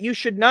understand that you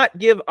should not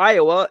give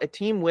Iowa, a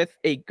team with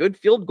a good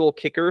field goal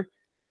kicker,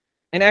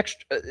 an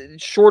extra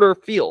shorter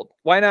field.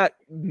 Why not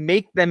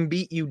make them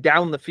beat you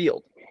down the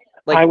field?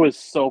 Like, I was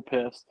so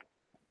pissed.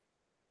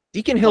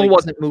 Deacon Hill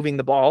wasn't moving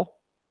the ball.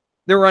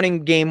 Their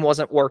running game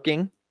wasn't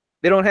working.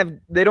 They don't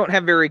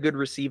have very good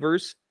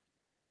receivers.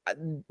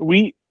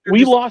 We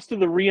lost to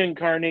the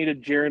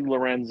reincarnated Jared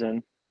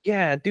Lorenzen.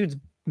 Yeah, dude's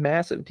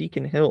massive.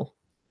 Deacon Hill.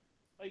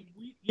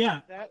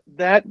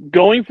 That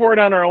going for it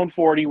on our own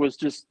 40 was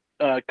just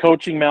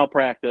coaching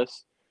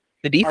malpractice.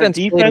 The defense,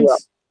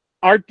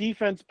 our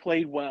defense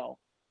played well,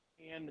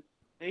 and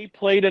they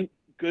played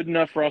good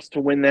enough for us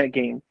to win that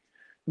game.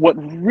 What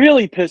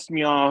really pissed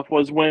me off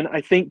was when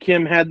I think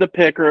Kim had the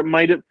pick, or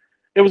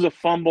it was a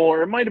fumble,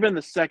 or it might have been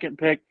the second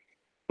pick,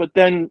 but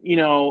then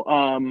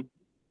No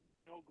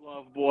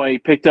Glove Boy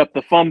picked up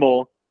the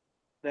fumble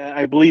that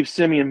I believe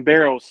Simeon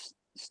Barrows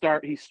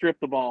he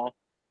stripped the ball,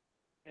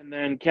 and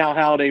then Cal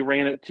Halliday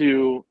ran it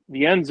to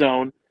the end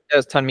zone. That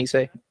was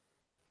Tunmise.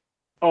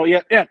 Oh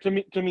yeah,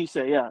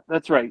 Tunmise, yeah,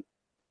 that's right.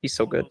 He's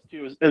so good.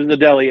 It was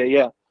Nadelia,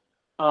 yeah.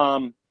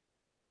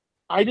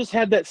 I just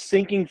had that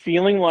sinking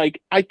feeling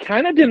like I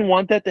kind of didn't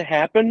want that to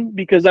happen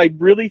because I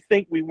really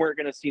think we weren't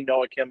going to see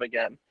Noah Kim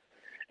again.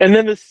 And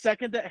then the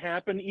second that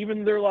happened,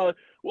 even they're like,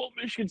 well,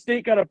 Michigan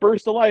State got a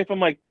burst of life. I'm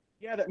like,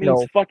 yeah, that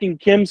means fucking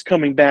Kim's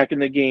coming back in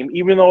the game,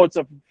 even though it's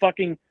a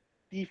fucking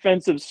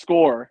defensive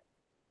score.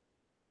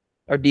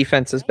 Our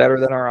defense is better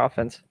than our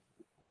offense.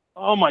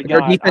 Oh my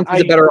God. Our defense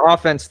is a better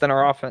offense than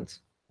our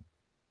offense.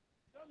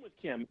 Done with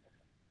Kim.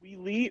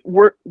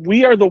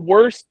 We are the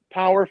worst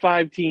Power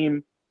 5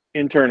 team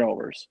in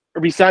turnovers,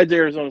 or besides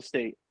Arizona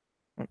State.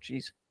 Oh,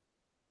 jeez.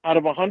 Out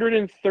of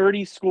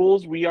 130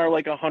 schools, we are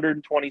like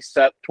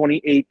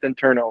 128th in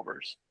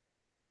turnovers.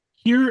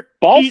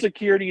 Ball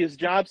security is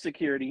job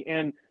security.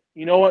 And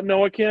you know what,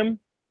 Noah Kim? You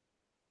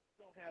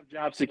don't have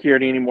job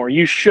security anymore.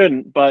 You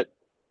shouldn't, but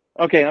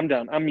okay, I'm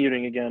done. I'm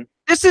muting again.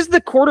 This is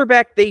the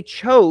quarterback they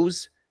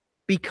chose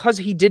because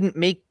he didn't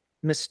make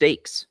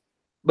mistakes.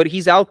 But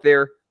he's out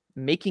there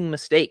making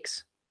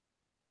mistakes.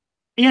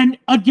 And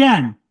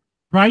again,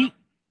 right?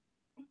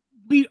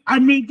 I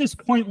made this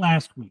point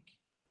last week.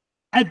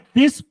 At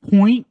this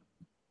point,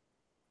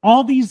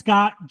 all these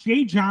got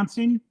Jay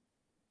Johnson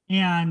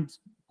and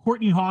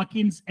Courtney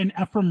Hawkins and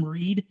Ephraim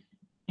Reed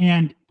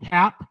and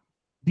Cap.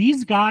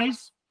 These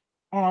guys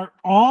are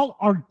all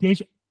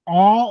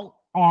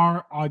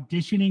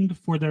auditioning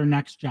for their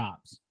next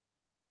jobs.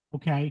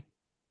 Okay.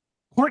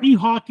 Courtney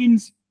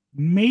Hawkins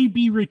may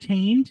be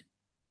retained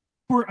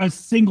for a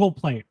single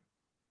player.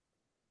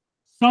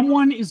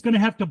 Someone is going to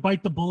have to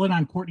bite the bullet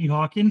on Courtney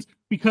Hawkins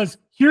because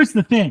here's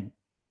the thing.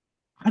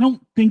 I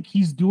don't think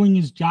he's doing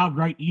his job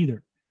right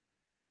either.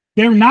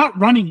 They're not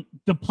running.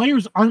 The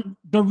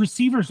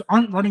receivers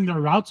aren't running their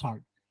routes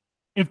hard.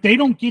 If they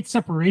don't get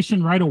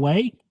separation right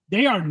away,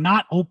 they are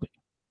not open.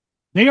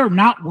 They are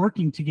not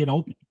working to get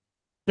open.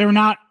 They're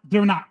not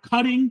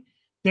cutting.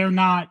 They're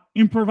not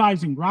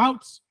improvising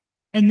routes.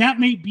 And that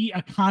may be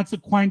a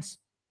consequence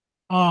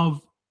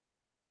of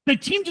the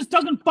team just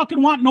doesn't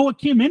fucking want Noah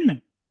Kim in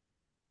there.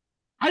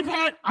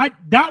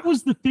 That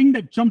was the thing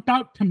that jumped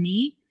out to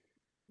me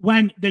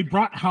when they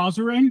brought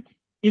Hauser in,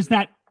 is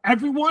that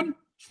everyone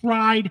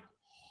tried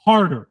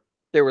harder.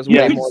 There was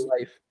way more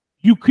life.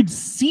 You could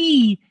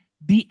see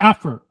the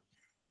effort.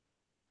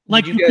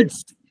 Like you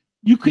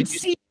could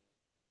see.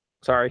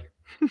 Sorry.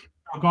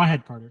 Oh, go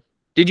ahead, Carter.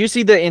 Did you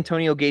see the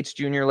Antonio Gates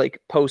Jr.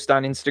 post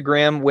on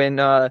Instagram when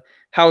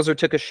Hauser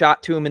took a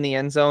shot to him in the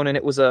end zone and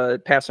it was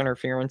a pass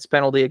interference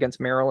penalty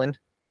against Maryland?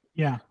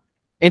 Yeah.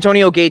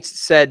 Antonio Gates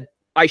said,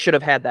 I should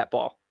have had that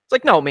ball. It's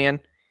like, no, man,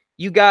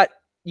 you got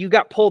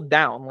pulled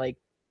down. Like,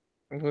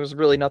 there was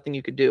really nothing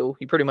you could do.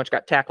 He pretty much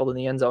got tackled in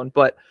the end zone.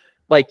 But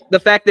like the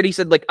fact that he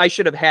said, like, I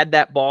should have had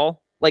that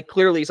ball, like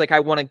clearly he's like, I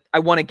want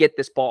to get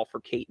this ball for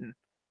Caton.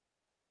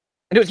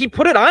 And he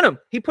put it on him.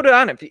 He put it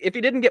on him. If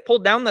he didn't get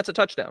pulled down, that's a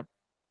touchdown.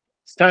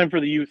 It's time for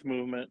the youth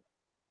movement.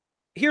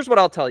 Here's what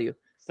I'll tell you.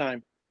 It's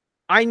time.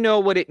 I know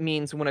what it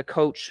means when a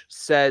coach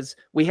says,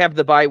 we have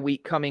the bye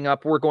week coming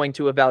up. We're going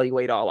to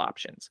evaluate all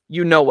options.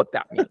 You know what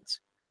that means.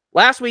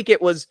 Last week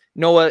it was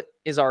Noah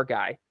is our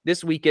guy.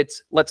 This week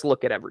it's let's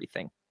look at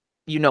everything.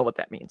 You know what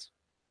that means.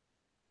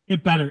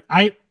 It better.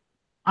 I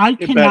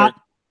cannot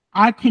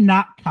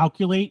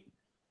calculate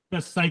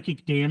the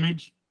psychic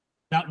damage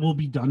that will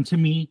be done to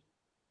me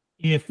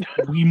if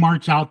we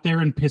march out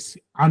there in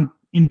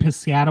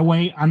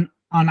Piscataway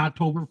on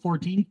October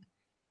 14th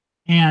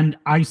and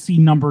I see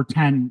number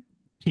 10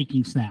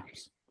 taking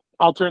snaps.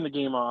 I'll turn the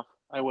game off.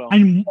 I will.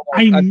 I'm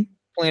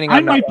planning on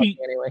I might be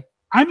anyway.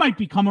 I might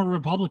become a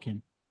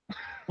Republican.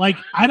 Like,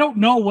 I don't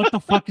know what the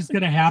fuck is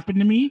going to happen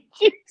to me.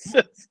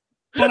 Jesus.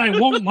 But I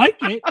won't like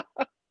it.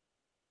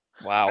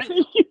 Wow.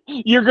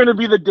 You're going to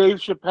be the Dave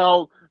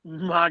Chappelle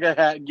MAGA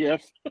hat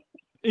gif.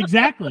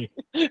 Exactly.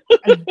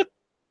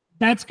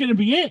 That's going to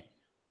be it.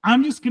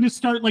 I'm just going to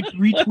start like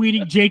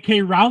retweeting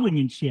J.K. Rowling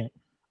and shit.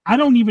 I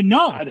don't even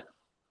know.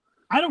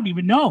 I don't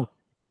even know.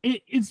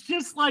 It's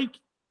just like,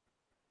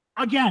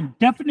 again,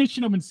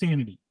 definition of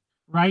insanity,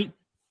 right?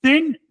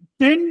 Then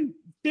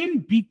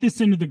beat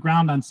this into the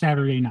ground on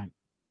Saturday night,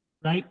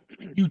 right?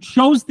 You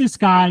chose this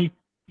guy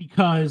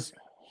because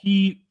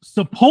he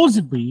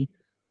supposedly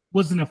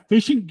was an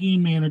efficient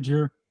game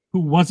manager who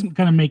wasn't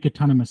going to make a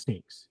ton of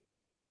mistakes.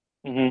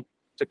 Mm-hmm.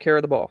 Took care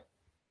of the ball.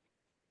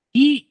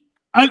 He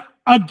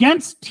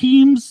against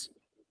teams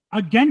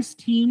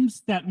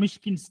that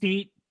Michigan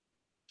State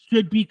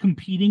should be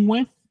competing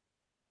with,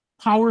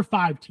 Power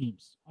 5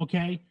 teams,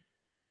 okay?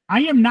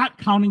 I am not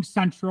counting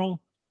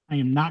Central. I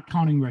am not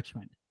counting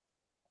Richmond.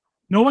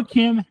 Noah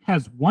Kim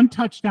has 1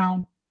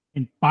 touchdown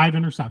and 5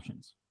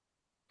 interceptions.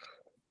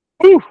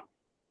 Ooh.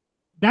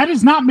 That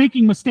is not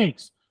making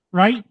mistakes,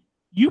 right?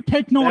 You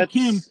picked Noah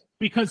Kim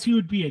because he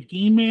would be a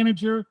game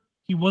manager.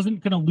 He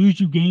wasn't going to lose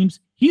you games.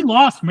 He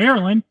lost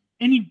Maryland,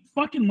 and he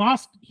fucking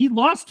lost. He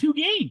lost 2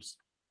 games.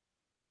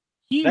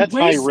 That's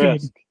high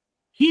risk.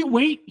 He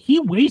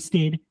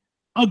wasted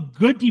a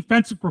good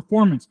defensive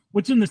performance,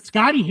 which in the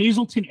Scotty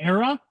Hazelton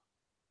era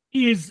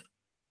is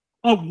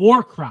a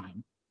war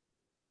crime.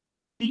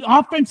 The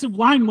offensive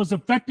line was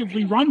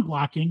effectively run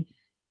blocking,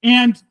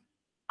 and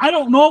I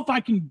don't know if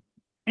I can,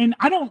 and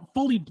I don't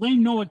fully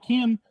blame Noah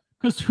Kim,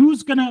 because who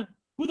the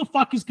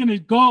fuck is gonna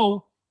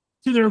go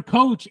to their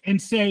coach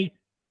and say,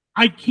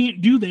 I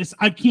can't do this,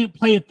 I can't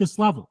play at this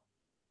level?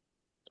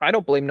 I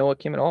don't blame Noah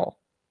Kim at all.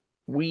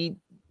 We,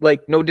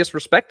 like, no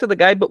disrespect to the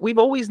guy, but we've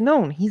always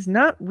known he's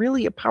not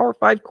really a Power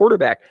 5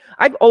 quarterback.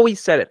 I've always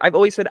said it. I've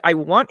always said I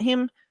want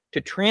him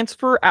to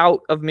transfer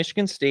out of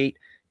Michigan State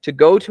to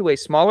go to a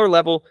smaller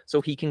level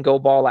so he can go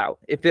ball out.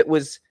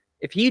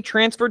 If he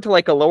transferred to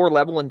like a lower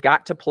level and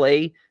got to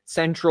play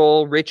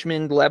Central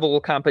Richmond level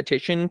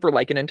competition for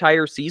like an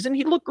entire season,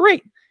 he'd look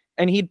great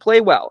and he'd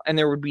play well and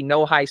there would be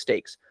no high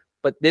stakes.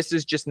 But this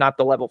is just not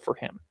the level for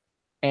him.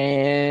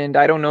 And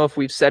I don't know if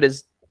we've said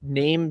his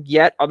name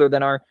yet other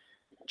than our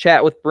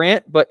chat with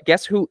Brant, but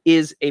guess who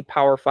is a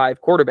Power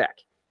 5 quarterback?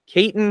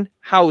 Katin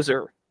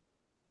Hauser.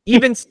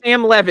 Even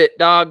Sam Levitt,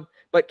 dog,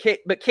 but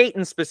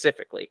Katin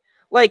specifically.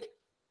 Like,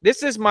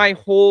 this is my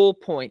whole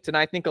point, and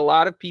I think a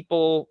lot of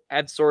people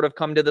had sort of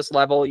come to this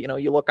level. You know,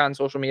 you look on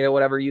social media,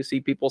 whatever, you see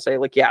people say,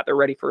 like, yeah, they're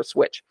ready for a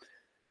switch.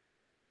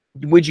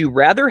 Would you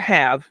rather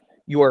have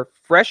your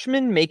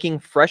freshman making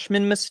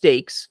freshman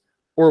mistakes,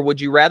 or would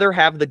you rather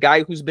have the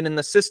guy who's been in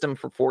the system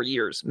for 4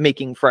 years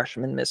making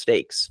freshman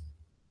mistakes?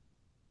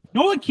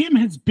 Noah Kim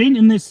has been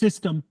in this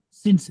system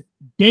since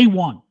day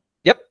one.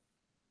 Yep.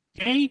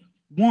 Day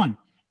one.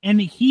 And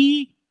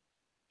he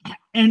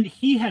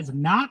has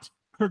not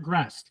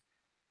progressed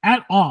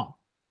at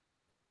all.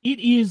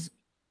 It's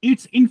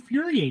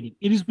infuriating.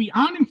 It is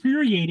beyond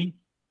infuriating.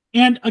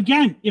 And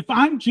again, if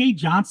I'm Jay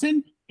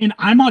Johnson and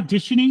I'm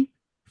auditioning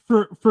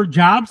for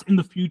jobs in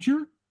the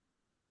future,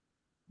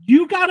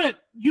 you gotta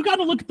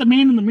look at the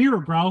man in the mirror,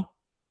 bro.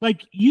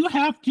 Like, you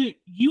have to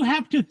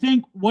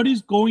think what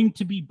is going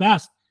to be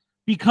best.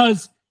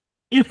 Because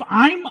if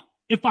I'm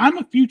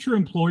a future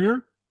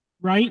employer,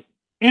 right?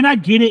 And I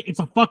get it,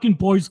 it's a fucking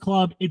boys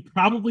club. It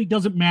probably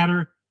doesn't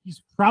matter.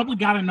 He's probably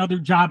got another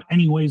job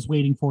anyways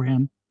waiting for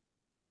him.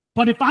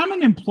 But if I'm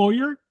an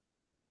employer,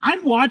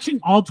 I'm watching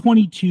all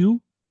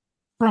 22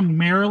 from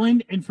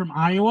Maryland and from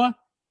Iowa,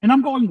 and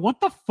I'm going,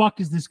 what the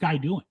fuck is this guy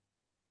doing?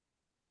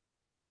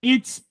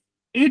 It's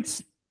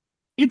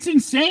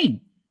insane.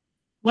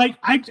 Like,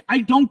 I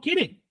don't get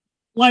it.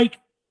 Like,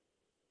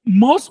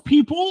 most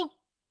people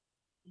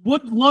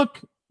would earn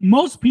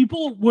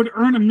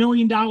 $1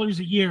 million a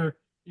year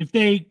if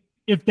they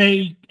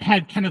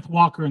had Kenneth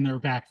Walker in their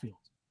backfield.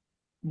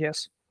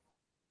 Yes.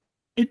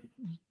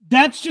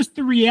 That's just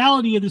the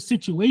reality of the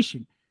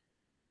situation.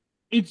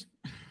 It's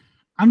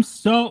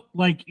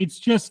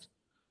just,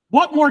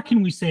 what more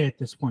can we say at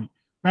this point,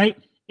 right?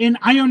 And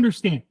I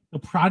understand the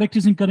product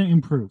isn't going to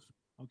improve,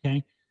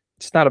 okay?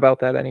 It's not about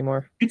that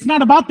anymore. It's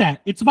not about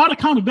that. It's about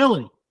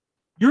accountability.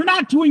 You're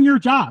not doing your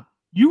job.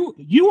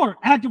 You are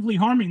actively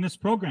harming this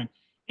program.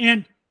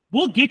 And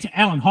we'll get to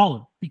Alan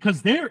Haller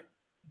because we'll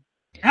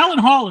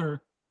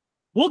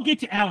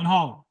get to Alan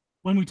Haller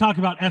when we talk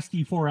about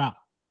SD4 out.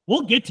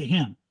 We'll get to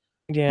him.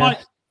 Yeah.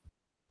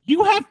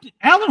 But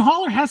Alan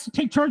Haller has to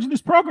take charge of this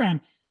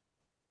program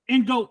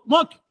and go,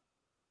 look,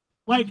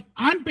 like,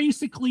 I'm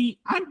basically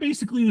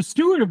the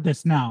steward of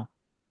this now.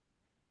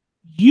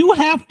 You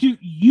have to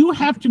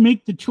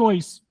make the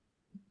choice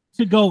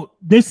to go,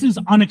 this is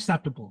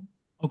unacceptable.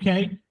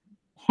 Okay?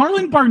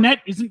 Harlan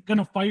Barnett isn't going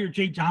to fire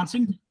Jay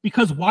Johnson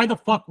because why the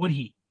fuck would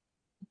he?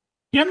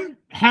 Him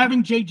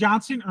having Jay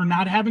Johnson or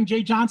not having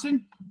Jay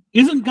Johnson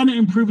isn't going to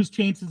improve his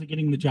chances of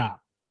getting the job.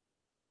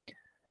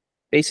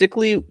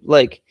 Basically,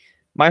 like,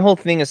 my whole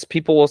thing is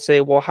people will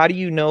say, well, how do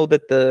you know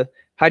the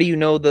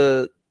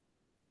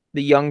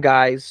young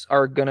guys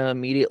are going to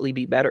immediately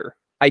be better?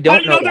 I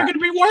don't know they're going to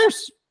be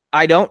worse.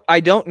 I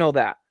don't know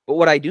that. But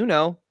what I do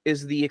know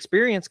is the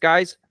experienced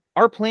guys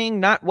are playing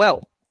not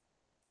well.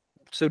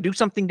 So do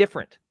something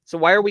different. So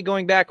why are we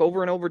going back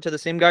over and over to the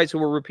same guys who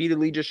are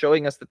repeatedly just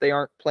showing us that they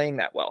aren't playing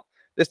that well?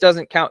 This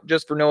doesn't count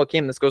just for Noah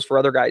Kim. This goes for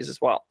other guys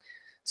as well.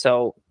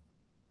 So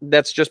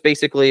that's just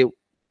basically,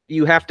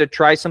 you have to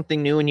try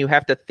something new and you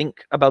have to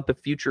think about the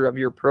future of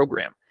your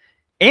program.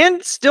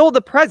 And still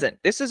the present.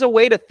 This is a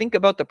way to think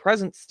about the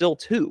present still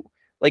too.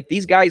 Like,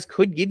 these guys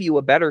could give you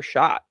a better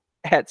shot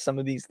at some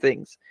of these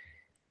things.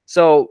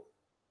 So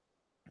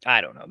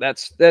I don't know.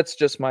 That's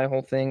just my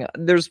whole thing.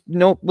 There's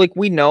no, like,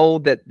 we know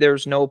that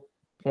there's no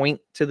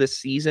point to the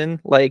season.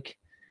 Like,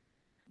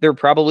 they're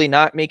probably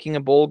not making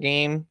a bowl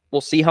game. We'll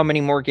see how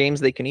many more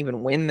games they can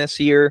even win this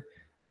year.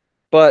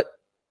 But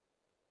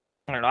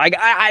I don't know.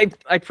 I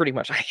pretty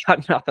much, I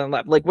got nothing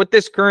left. Like, with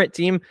this current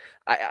team,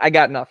 I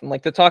got nothing.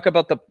 Like, to talk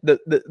about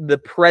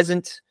the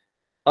present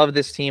of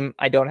this team,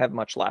 I don't have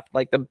much left.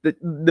 Like,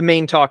 the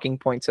main talking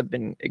points have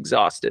been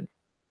exhausted.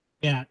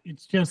 Yeah,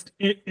 it's just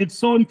it's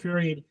so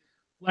infuriating.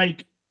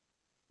 Like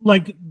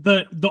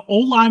the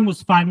O-line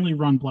was finally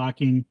run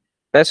blocking.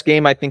 Best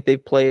game I think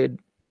they've played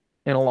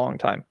in a long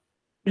time.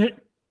 At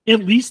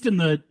least in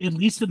the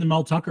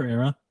Mel Tucker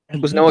era.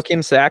 Was Noah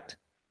Kim sacked?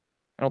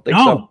 I don't think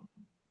so.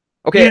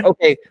 Okay,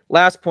 okay.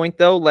 Last point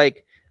though,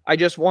 like, I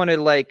just wanted,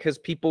 like, because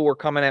people were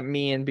coming at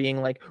me and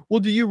being like, well,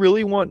 do you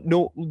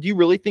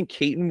really think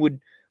Katin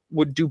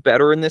would do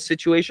better in this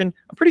situation.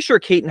 I'm pretty sure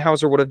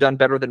Katenhauser would have done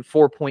better than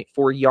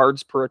 4.4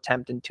 yards per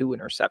attempt and 2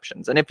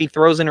 interceptions. And if he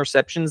throws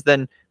interceptions,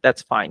 then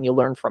that's fine. You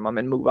learn from him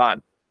and move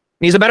on.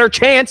 He's a better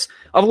chance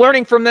of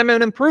learning from them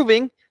and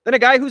improving than a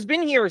guy who's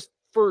been here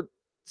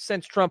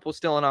since Trump was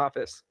still in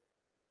office.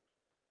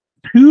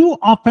 2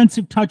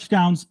 offensive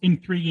touchdowns in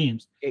 3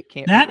 games. It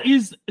can't.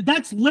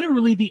 That's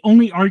literally the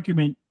only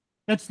argument.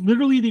 That's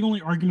literally the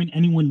only argument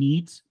anyone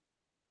needs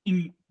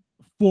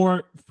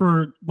for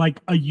like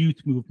a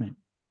youth movement.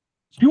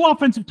 2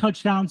 offensive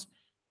touchdowns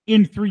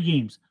in 3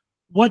 games.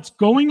 What's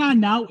going on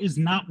now is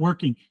not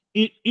working.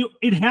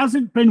 It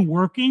hasn't been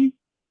working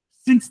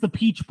since the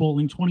Peach Bowl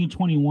in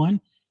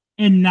 2021,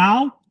 and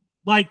now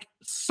like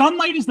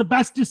sunlight is the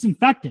best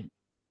disinfectant.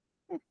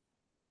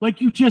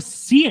 Like you just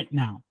see it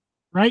now,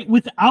 right?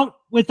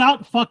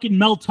 Without fucking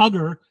Mel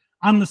Tugger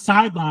on the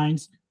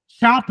sidelines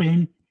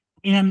chopping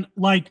and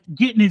like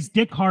getting his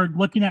dick hard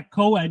looking at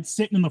co-ed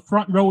sitting in the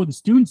front row of the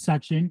student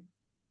section,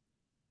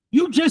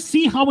 you just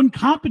see how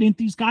incompetent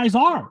these guys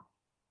are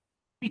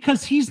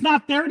because he's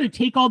not there to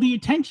take all the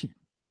attention.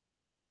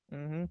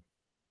 Mm-hmm.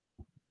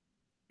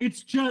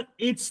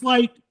 It's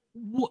like,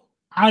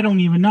 I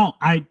don't even know.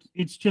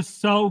 It's just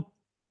so,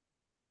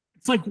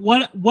 it's like,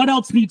 what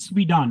else needs to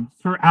be done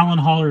for Alan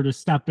Haller to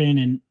step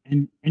in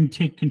and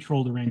take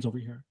control of the reins over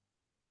here?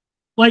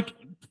 Like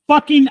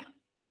fucking,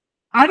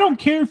 I don't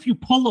care if you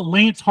pull a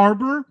Lance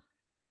Harbor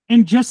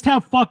and just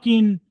have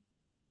fucking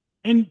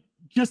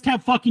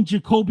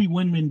Jacoby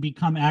Windman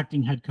become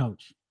acting head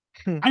coach.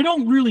 I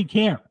don't really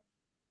care.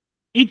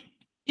 It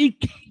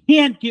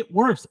can't get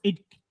worse. It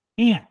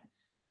can't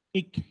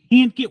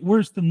get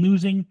worse than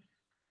losing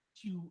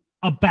to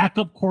a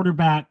backup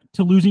quarterback,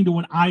 to losing to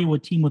an Iowa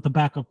team with a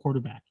backup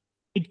quarterback.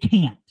 It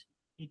can't.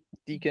 It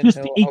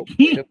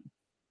can't.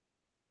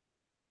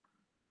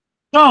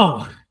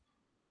 So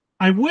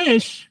I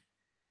wish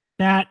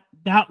that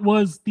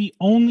was the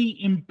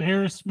only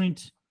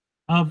embarrassment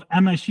of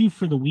MSU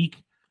for the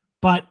week,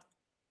 but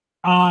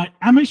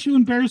MSU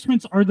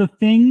embarrassments are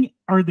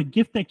the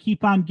gift that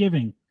keep on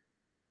giving.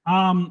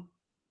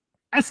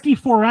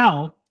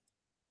 SD4L,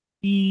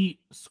 the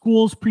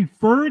school's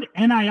preferred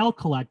NIL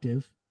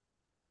collective,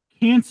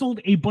 canceled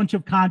a bunch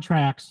of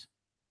contracts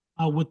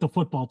with the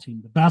football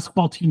team. The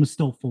basketball team is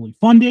still fully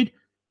funded.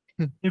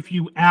 If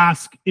you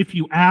ask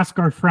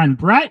our friend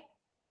Brett,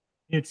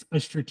 it's a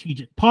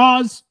strategic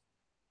pause.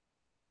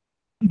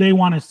 They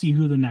want to see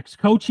who the next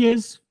coach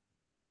is.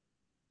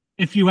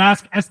 If you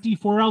ask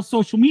SD4L's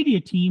social media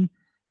team,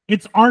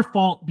 it's our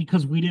fault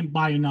because we didn't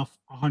buy enough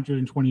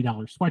 $120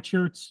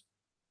 sweatshirts.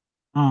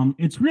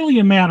 It's really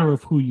a matter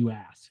of who you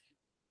ask.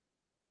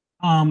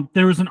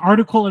 There was an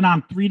article in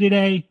On3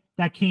 today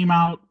that came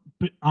out.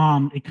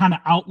 It kind of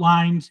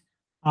outlined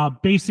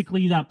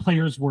basically that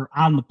players were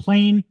on the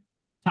plane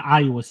to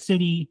Iowa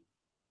City.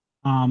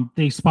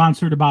 They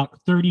sponsored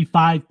about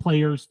 35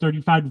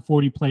 to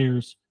 40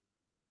 players,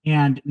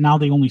 and now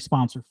they only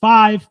sponsor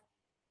 5.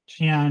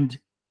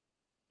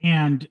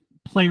 And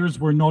players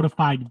were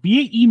notified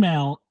via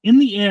email in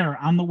the air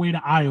on the way to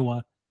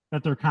Iowa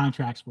that their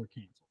contracts were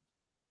canceled.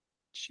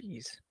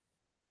 Jeez.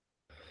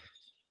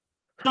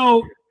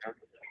 So,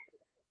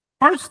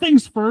 first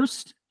things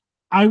first,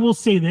 I will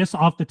say this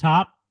off the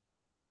top.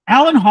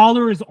 Alan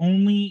Haller is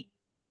only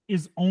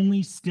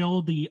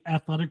still the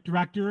athletic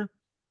director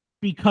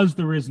because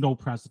there is no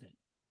president.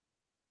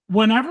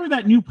 Whenever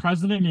that new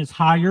president is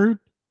hired,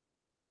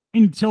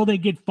 until they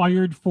get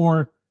fired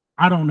for,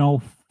 I don't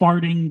know,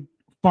 farting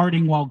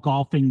while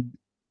golfing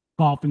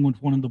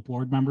with one of the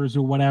board members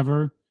or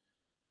whatever,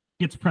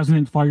 gets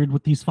president fired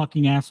with these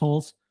fucking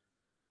assholes.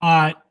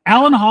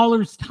 Alan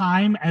Haller's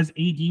time as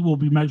AD will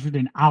be measured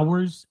in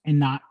hours and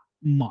not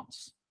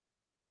months.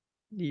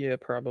 Yeah,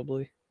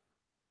 probably.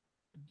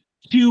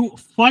 To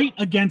fight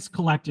against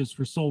collectives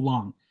for so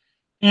long.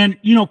 And,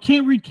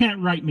 Can't Read,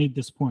 Can't Write made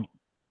this point,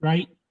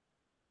 right?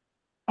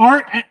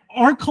 Are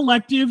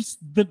collectives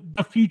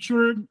the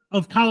future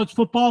of college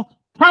football?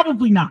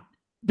 Probably not.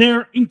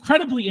 They're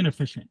incredibly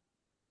inefficient.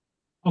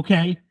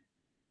 Okay?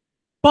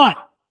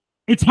 But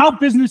it's how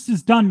business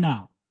is done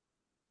now.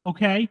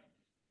 Okay?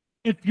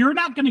 If you're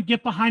not going to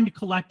get behind a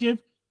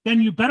collective,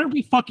 then you better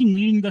be fucking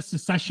leading the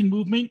secession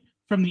movement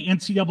from the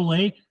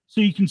NCAA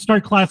so you can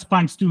start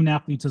classifying student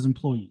athletes as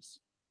employees.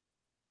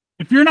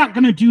 If you're not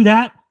going to do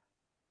that,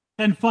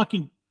 then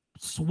fucking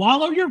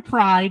swallow your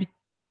pride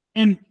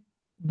and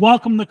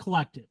welcome the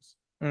collectives.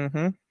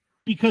 Mm-hmm.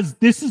 Because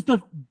this is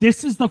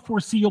the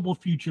foreseeable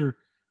future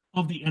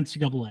of the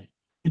NCAA.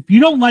 If you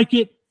don't like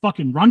it,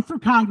 fucking run for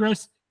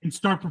Congress and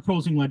start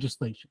proposing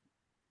legislation.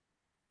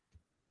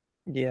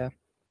 Yeah.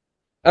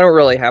 I don't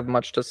really have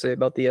much to say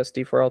about the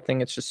SD4L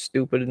thing. It's just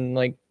stupid and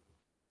like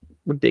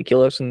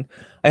ridiculous. And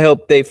I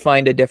hope they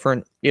find a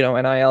different,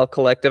 NIL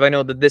collective. I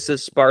know that this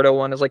is Sparta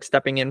one is like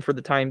stepping in for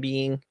the time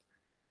being,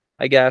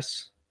 I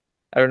guess.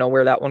 I don't know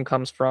where that one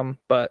comes from,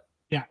 but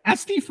yeah,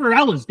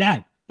 SD4L is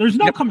dead. There's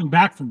no coming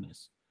back from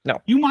this.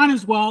 No. You might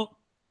as well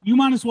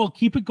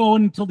keep it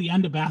going until the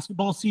end of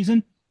basketball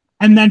season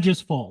and then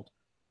just fold.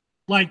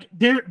 Like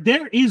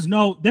there is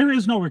no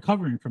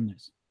recovering from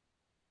this.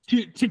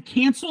 To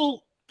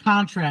cancel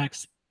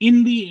contracts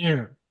in the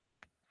air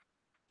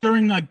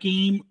during a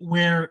game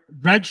where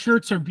red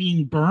shirts are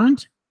being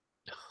burned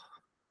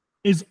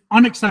is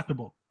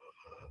unacceptable.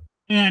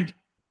 And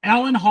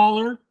Alan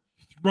Haller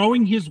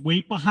throwing his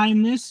weight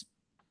behind this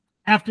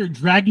after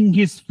dragging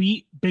his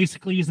feet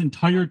basically his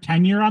entire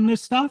tenure on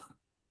this stuff,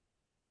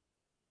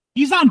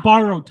 he's on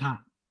borrowed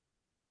time.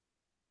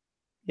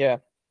 Yeah.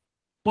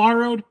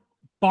 Borrowed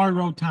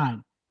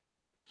time.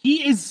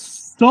 He is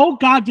so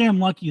goddamn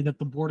lucky that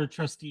the Board of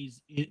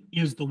Trustees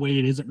is the way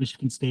it is at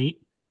Michigan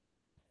State,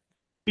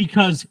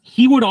 because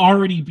he would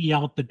already be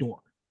out the door.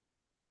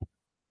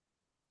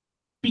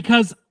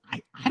 Because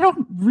I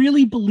don't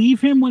really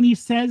believe him when he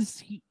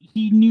says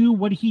he knew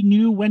what he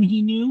knew when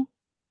he knew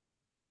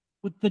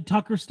with the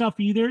Tucker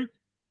stuff either.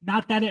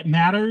 Not that it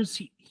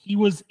matters.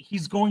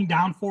 He's going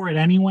down for it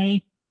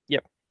anyway.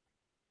 Yep.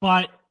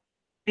 But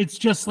it's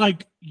just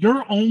like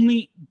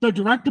the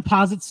direct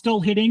deposit's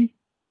still hitting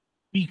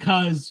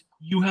because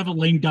you have a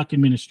lame duck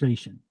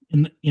administration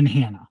in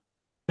Hannah.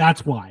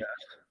 That's why. Yeah.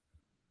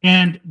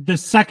 And the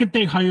second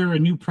they hire a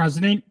new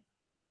president,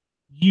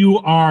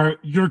 your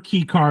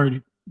key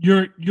card's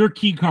getting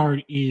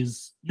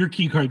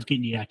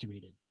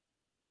deactivated.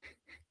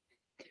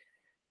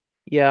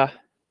 Yeah.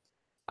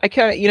 I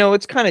kind of,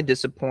 it's kind of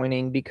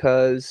disappointing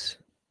because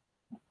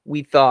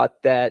we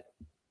thought that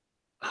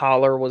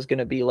Holler was going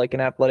to be like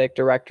an athletic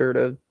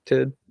director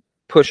to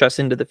push us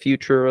into the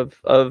future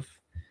of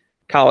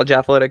college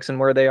athletics and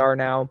where they are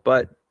now,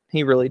 but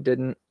he really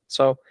didn't.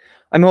 So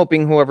I'm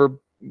hoping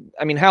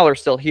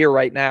Haller's still here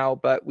right now,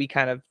 but we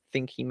kind of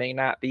think he may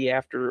not be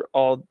after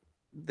all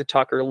the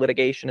Tucker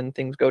litigation and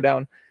things go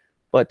down.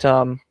 But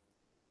I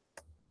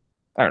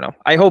don't know.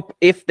 I hope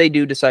if they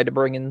do decide to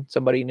bring in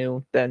somebody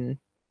new, then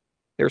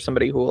there's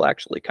somebody who will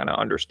actually kind of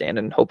understand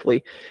and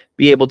hopefully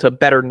be able to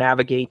better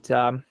navigate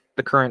the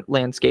current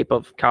landscape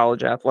of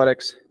college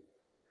athletics.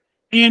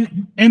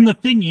 And the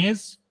thing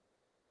is,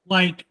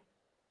 like,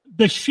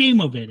 the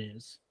shame of it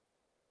is,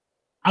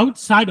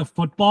 outside of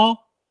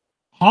football,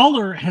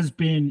 Haller has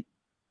been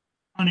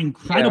an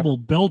incredible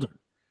builder.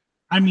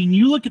 I mean,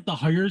 you look at the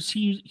hires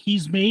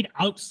he's made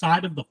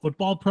outside of the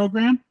football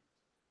program,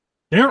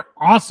 they're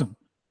awesome.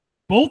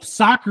 Both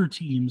soccer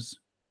teams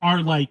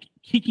are like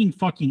kicking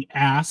fucking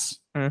ass.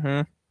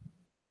 Mm-hmm.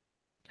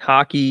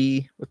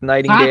 Hockey with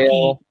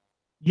Nightingale.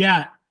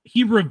 Yeah,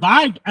 he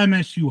revived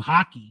MSU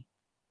hockey.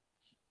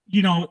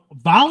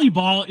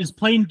 Volleyball is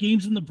playing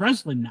games in the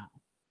Breslin now.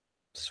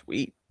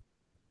 Sweet.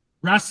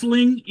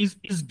 Wrestling is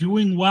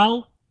doing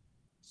well.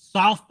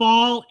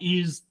 Softball.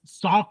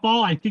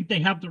 I think they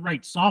have the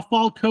right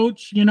softball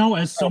coach,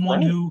 as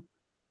someone who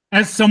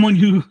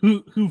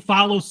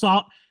follows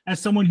as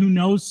someone who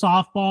knows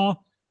softball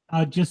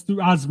just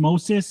through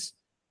osmosis.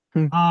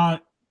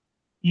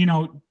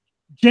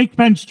 Jake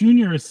Bench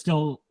Jr. is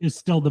still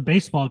the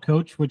baseball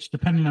coach, which,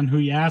 depending on who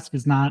you ask,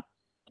 is not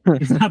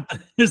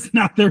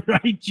the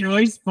right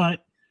choice,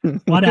 but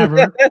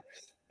whatever.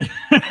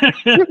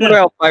 What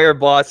how Fire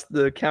Boss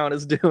the account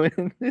is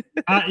doing.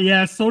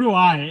 Yeah, so do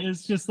I.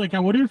 It's just like, I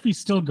wonder if he's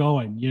still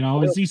going.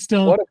 Is he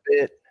still? What a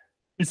bit.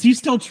 Is he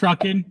still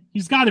trucking?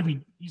 He's got to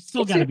be. He's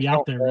still got to be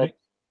out there, right?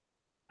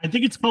 I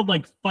think it's called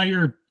like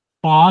Fire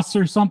Boss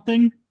or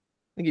something.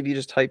 I think if you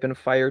just type in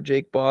Fire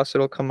Jake Boss,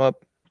 it'll come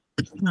up.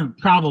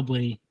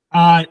 Probably.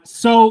 Final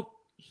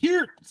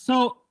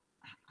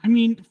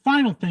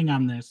thing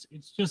on this.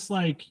 It's just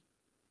like,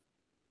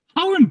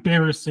 how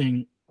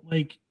embarrassing.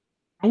 Like,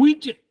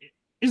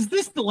 is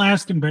this the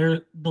last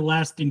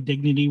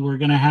indignity we're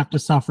gonna have to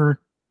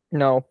suffer?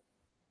 No.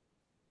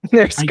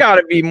 There's got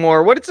to be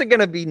more. What is it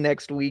gonna be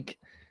next week?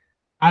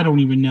 I don't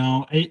even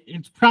know.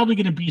 It's probably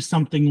gonna be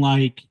something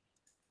like,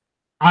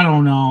 I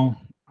don't know.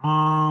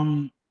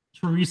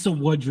 Teresa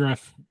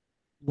Woodruff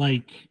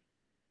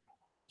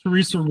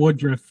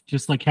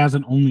just like has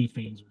an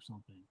OnlyFans or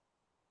something.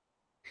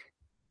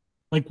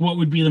 Like, what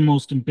would be the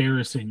most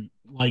embarrassing?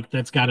 Like,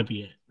 that's got to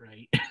be it,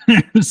 right?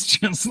 It's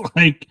just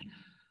like,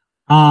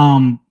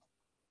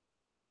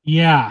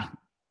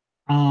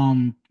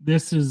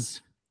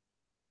 this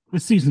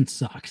season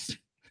sucks.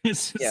 It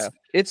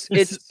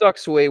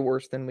sucks way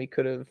worse than we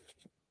could have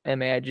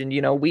imagined.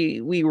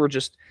 We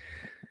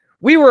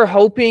were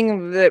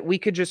hoping that we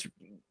could just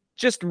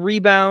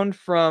rebound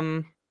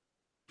from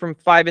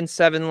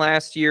 5-7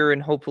 last year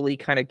and hopefully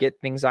kind of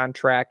get things on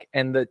track,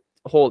 and the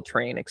whole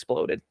train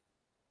exploded.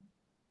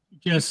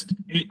 Just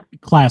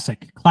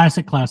classic.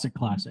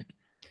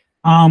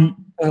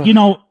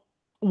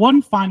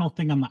 One final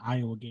thing on the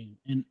Iowa game,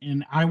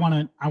 and I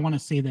want to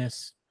say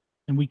this,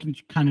 and we can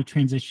kind of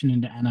transition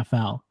into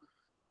NFL.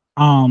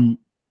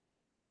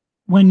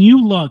 When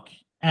you look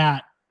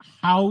at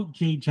how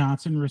Jay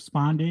Johnson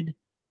responded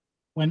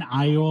when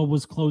Iowa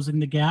was closing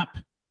the gap,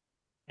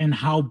 and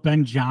how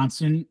Ben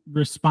Johnson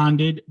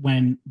responded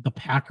when the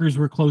Packers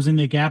were closing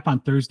the gap on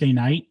Thursday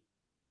night,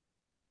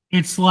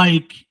 it's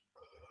like,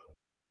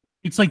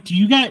 do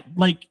you get,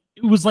 like,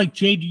 it was like,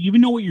 Jay, do you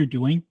even know what you're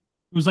doing?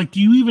 It was like,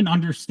 do you even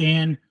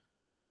understand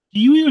Do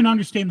you even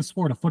understand the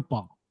sport of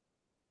football?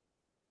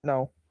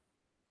 No.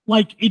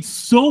 Like, it's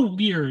so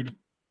weird.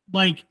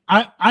 Like,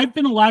 I've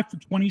been alive for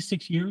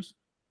 26 years.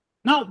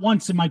 Not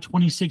once in my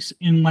 26,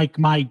 in like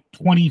my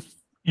 20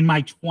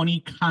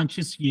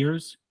 conscious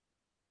years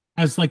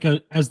as like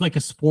a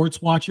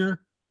sports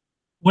watcher,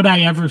 would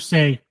I ever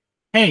say,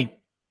 hey,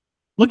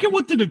 look at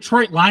what the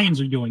Detroit Lions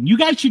are doing. You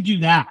guys should do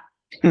that.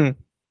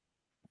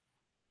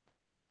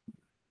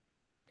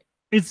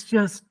 It's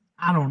just,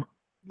 I don't know.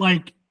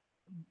 Like,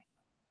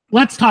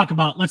 let's talk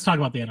about the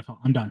NFL.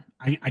 I'm done.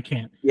 I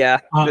can't. Yeah.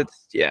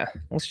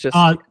 Let's just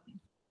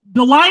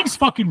the Lions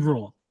fucking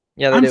rule.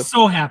 Yeah, they I'm do.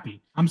 so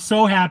happy. I'm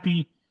so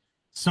happy.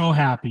 So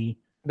happy.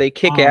 They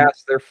kick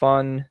ass. They're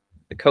fun.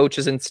 The coach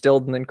has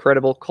instilled an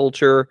incredible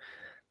culture.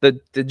 The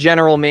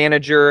general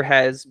manager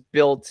has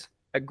built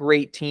a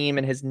great team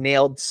and has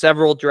nailed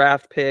several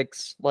draft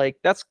picks. Like,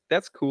 that's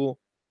cool.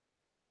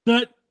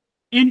 And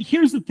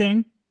here's the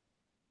thing.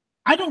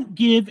 I don't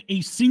give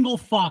a single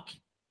fuck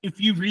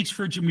if you reach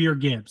for Jahmyr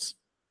Gibbs.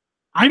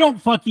 I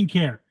don't fucking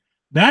care.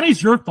 That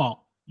is your fault.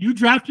 You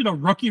drafted a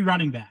rookie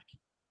running back.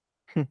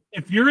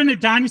 If you're in a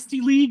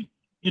dynasty league,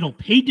 it'll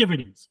pay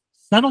dividends.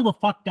 Settle the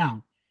fuck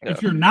down. Yeah.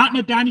 If you're not in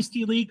a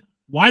dynasty league,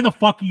 why the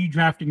fuck are you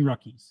drafting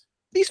rookies?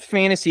 These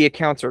fantasy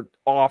accounts are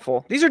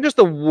awful. These are just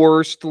the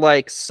worst,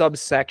 like,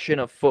 subsection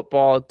of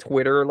football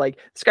Twitter. Like,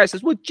 this guy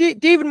says, well,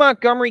 David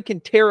Montgomery can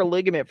tear a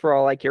ligament for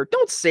all I care.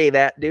 Don't say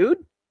that, dude.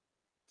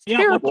 It's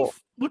terrible.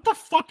 What the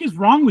fuck is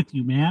wrong with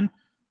you, man?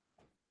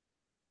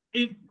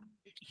 David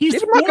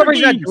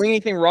Montgomery's not doing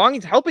anything wrong.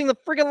 He's helping the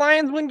friggin'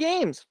 Lions win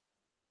games.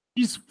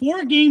 He's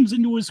 4 games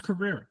into his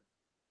career.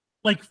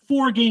 Like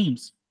 4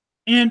 games.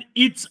 And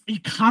it's a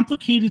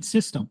complicated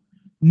system.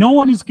 No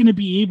one is going to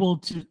be able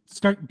to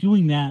start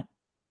doing that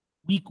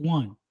week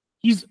 1.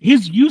 His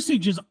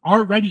usage is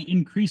already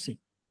increasing.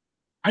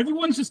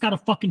 Everyone's just got to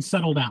fucking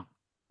settle down.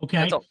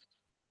 Okay?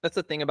 That's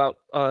the thing about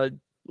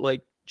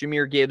like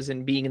Jahmyr Gibbs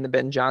and being in the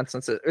Ben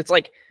Johnson. It's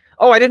like,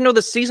 oh, I didn't know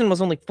the season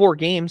was only 4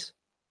 games.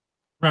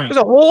 Right. There's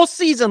a whole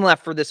season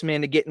left for this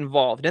man to get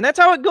involved. And that's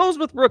how it goes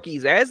with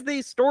rookies. As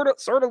they sort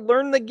of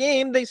learn the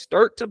game, they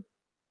start to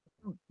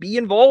be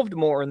involved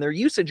more and their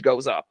usage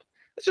goes up.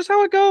 That's just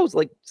how it goes.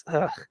 Like,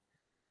 ugh.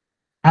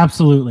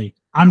 Absolutely.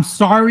 I'm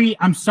sorry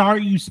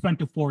you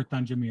spent a 4th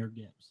on Jahmyr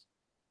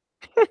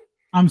Gibbs.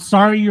 I'm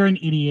sorry you're an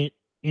idiot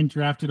and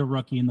drafted a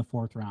rookie in the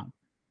 4th round.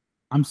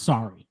 I'm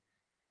sorry.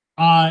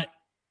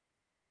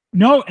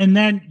 No, and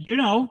then,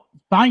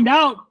 find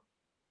out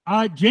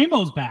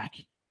J-Mo's back.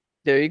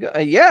 There you go.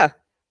 Yeah.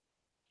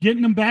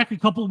 Getting him back a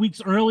couple of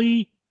weeks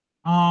early.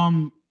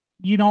 I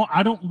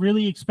don't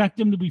really expect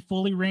him to be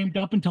fully ramped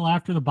up until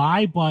after the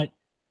bye, but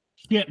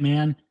shit,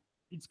 man.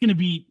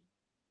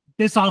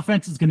 This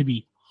offense is going to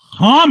be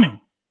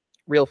humming.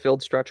 Real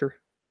field stretcher.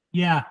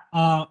 Yeah.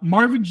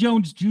 Marvin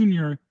Jones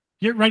Jr.,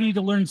 get ready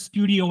to learn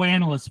studio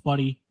analyst,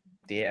 buddy.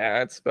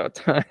 Yeah, it's about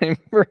time.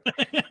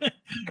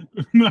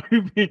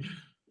 Marvin.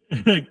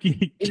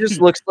 He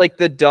just looks like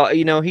the dog,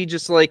 he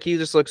just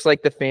looks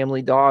like the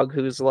family dog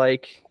who's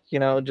like,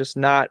 just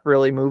not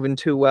really moving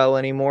too well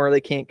anymore. They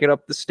can't get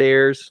up the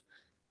stairs.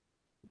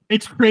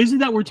 It's crazy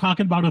that we're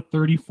talking about a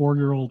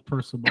 34-year-old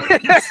person.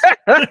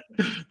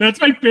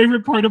 That's my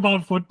favorite part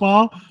about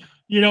football.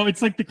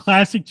 It's like the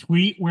classic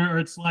tweet where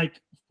it's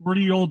like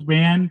 40-year-old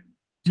man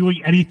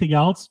doing anything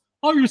else.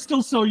 Oh, you're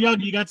still so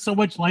young. You got so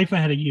much life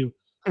ahead of you.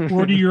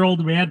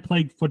 40-year-old man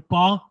playing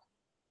football.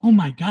 Oh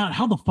my God,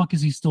 how the fuck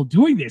is he still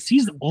doing this?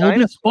 He's old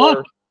as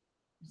fuck.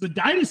 He's a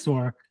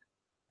dinosaur.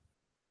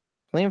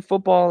 Playing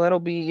football, that'll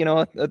be,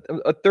 a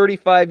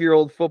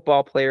 35-year-old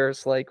football player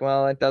is like,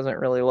 well, it doesn't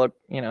really look,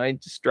 he's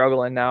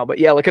struggling now. But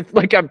yeah, like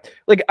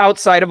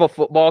outside of a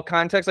football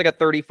context, like a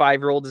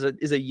 35-year-old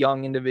is a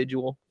young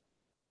individual.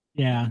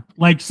 Yeah.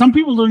 Like some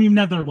people don't even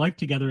have their life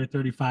together at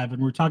 35.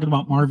 And we're talking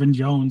about Marvin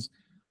Jones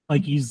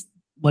like he's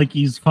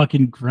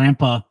fucking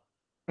grandpa.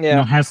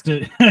 Yeah.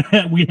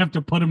 We have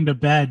to put him to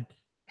bed.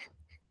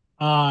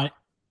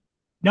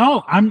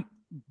 No,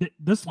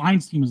 this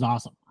Lions team is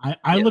awesome.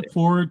 I look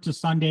forward to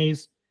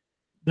Sundays.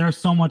 They're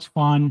so much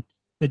fun.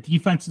 The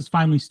defense is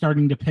finally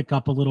starting to pick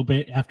up a little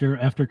bit after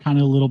kind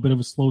of a little bit of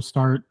a slow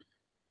start.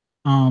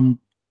 And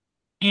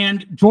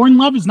Jordan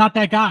Love is not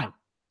that guy.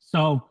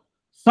 So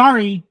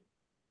sorry,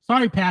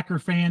 Packer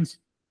fans.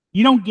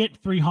 You don't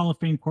get 3 Hall of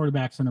Fame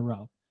quarterbacks in a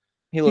row.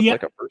 He looked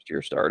like a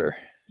first-year starter.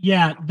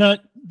 Yeah,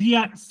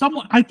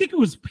 someone, I think it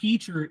was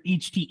Peach or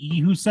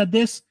HTE who said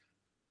this.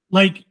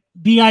 Like,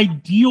 the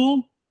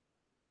ideal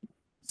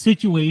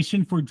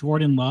situation for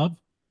Jordan Love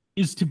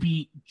is to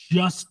be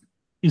just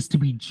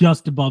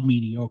above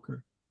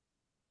mediocre,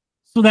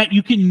 so that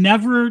you can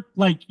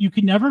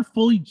never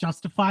fully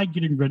justify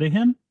getting rid of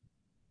him,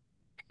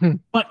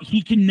 but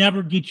he can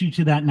never get you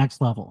to that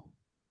next level.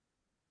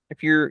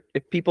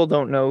 If people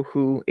don't know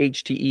who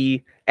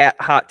HTE at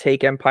Hot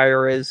Take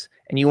Empire is,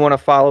 and you want to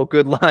follow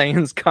good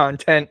Lions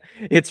content,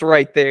 it's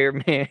right there,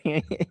 man.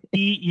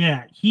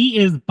 He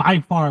is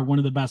by far one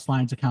of the best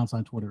Lions accounts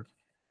on Twitter.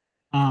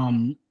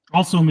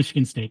 Also a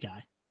Michigan State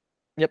guy.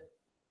 Yep.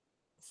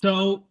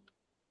 So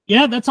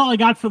Yeah, that's all I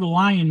got for the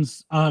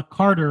Lions,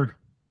 Carter.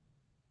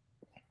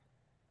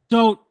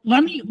 So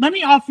let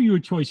me offer you a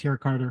choice here,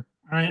 Carter.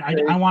 All right,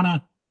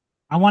 okay.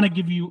 I wanna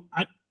give you.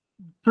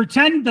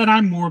 Pretend that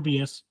I'm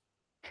Morbius,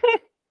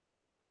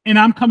 and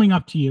I'm coming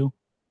up to you,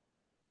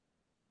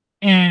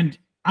 and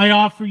I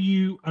offer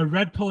you a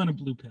red pill and a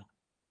blue pill.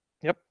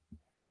 Yep.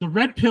 The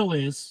red pill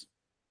is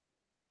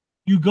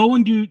you go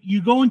into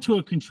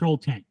a control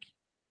tank.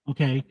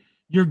 Okay,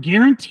 you're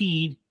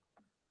guaranteed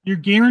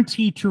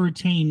to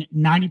retain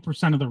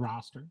 90% of the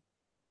roster.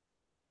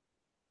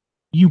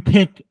 You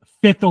pick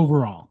 5th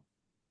overall.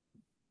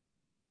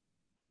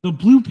 The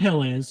blue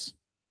pill is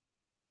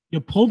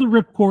you pull the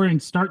ripcord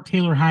and start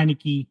Taylor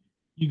Heineke.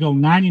 You go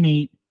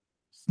 9-8,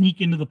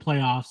 sneak into the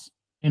playoffs,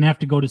 and have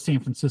to go to San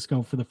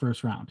Francisco for the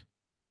first round.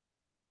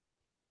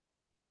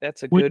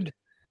 That's a good.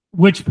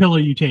 Which pill are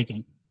you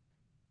taking?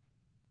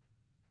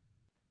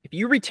 If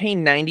you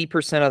retain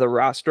 90% of the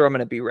roster, I'm going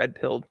to be red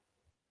pilled.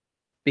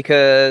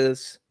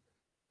 Because,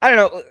 I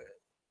don't know.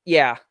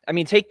 Yeah, I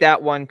mean, take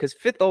that one because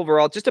 5th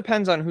overall, it just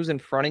depends on who's in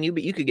front of you,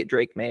 but you could get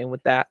Drake May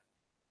with that.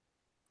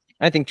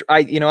 I'm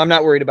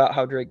not worried about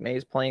how Drake May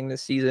is playing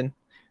this season.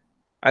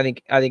 I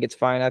think it's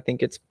fine. I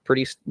think it's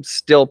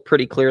still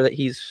pretty clear that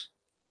he's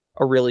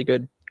a really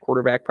good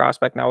quarterback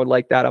prospect, and I would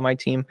like that on my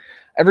team.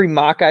 Every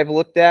mock I've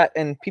looked at,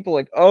 and people are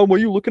like, oh, why are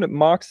you looking at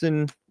mocks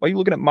in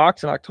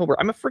October?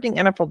 I'm a freaking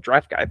NFL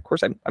draft guy. Of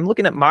course, I'm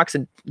looking at mocks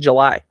in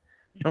July.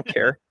 I don't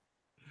care.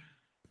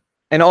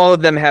 And all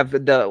of them have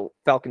the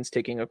Falcons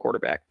taking a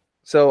quarterback.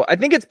 So I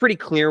think it's pretty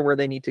clear where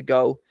they need to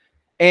go.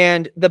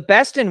 And the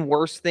best and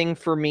worst thing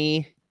for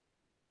me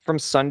from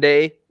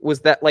Sunday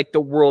was that, like,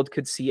 the world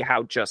could see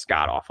how just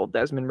god-awful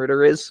Desmond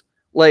Ridder is.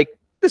 Like,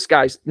 this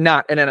guy's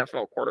not an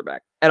NFL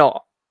quarterback at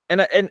all.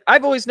 And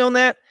I've always known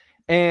that,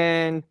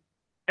 and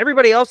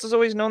everybody else has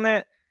always known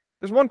that.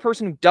 There's one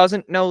person who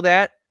doesn't know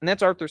that, and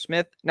that's Arthur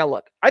Smith. Now,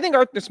 look, I think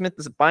Arthur Smith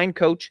is a fine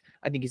coach.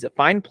 I think he's a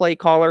fine play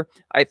caller.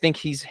 I think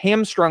he's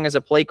hamstrung as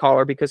a play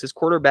caller because his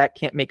quarterback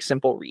can't make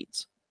simple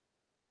reads.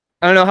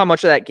 I don't know how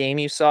much of that game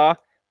you saw,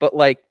 but,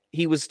 like,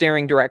 he was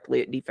staring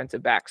directly at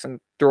defensive backs and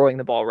throwing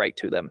the ball right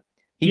to them.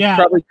 He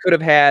probably could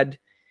have had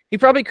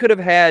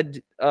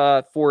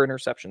 4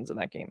 interceptions in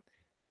that game.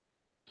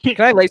 Can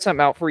I lay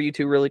something out for you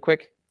two really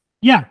quick?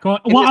 Yeah, go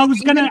ahead. Well, I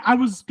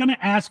was gonna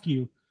ask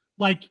you,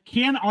 like,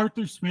 can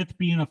Arthur Smith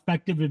be an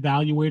effective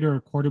evaluator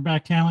of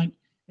quarterback talent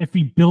if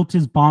he built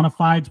his bona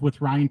fides with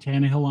Ryan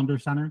Tannehill under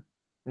center?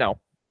 No.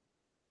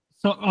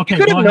 So okay,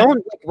 you could have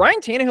known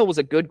Ryan Tannehill was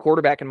a good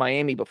quarterback in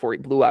Miami before he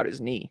blew out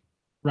his knee.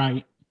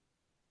 Right.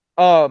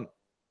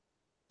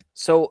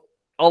 So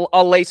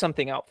I'll lay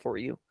something out for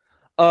you.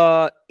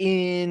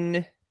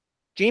 In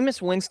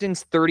Jameis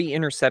Winston's 30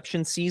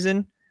 interception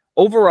season,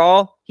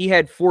 overall, he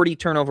had 40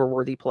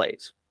 turnover-worthy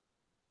plays.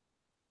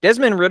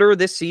 Desmond Ridder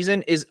this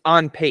season is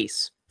on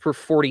pace for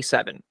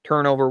 47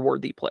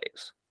 turnover-worthy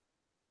plays.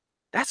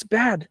 That's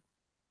bad.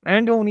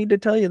 I don't need to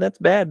tell you that's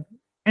bad.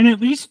 And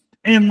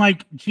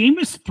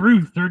Jameis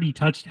threw 30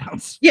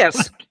 touchdowns.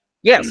 Yes.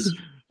 Yes.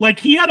 Like,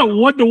 he had a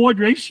 1-to-1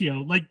 ratio.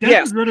 Like,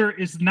 Desmond Ridder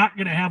is not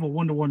going to have a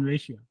 1-to-1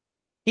 ratio.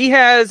 He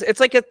has. It's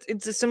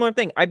a similar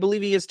thing. I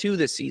believe he has 2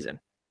 this season.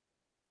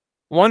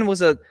 One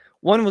was a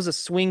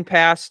swing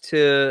pass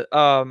to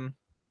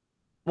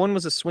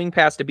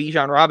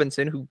Bijan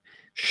Robinson, who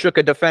shook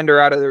a defender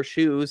out of their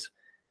shoes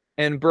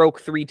and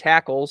broke 3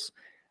 tackles.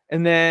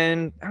 And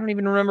then I don't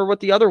even remember what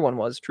the other one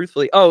was,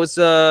 truthfully. Oh, it's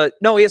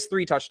no, he has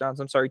 3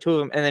 touchdowns. I'm sorry, 2 of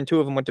them, and then 2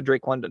 of them went to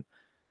Drake London.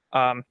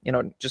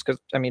 Just because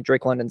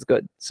Drake London's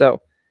good.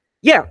 So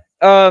yeah,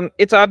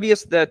 it's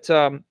obvious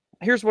that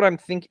here's what I'm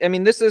thinking. I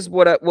mean, this is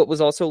what was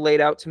also laid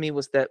out to me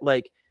was that,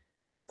 like,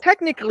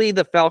 technically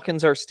the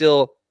Falcons are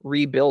still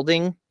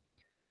rebuilding.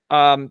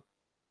 And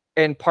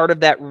part of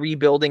that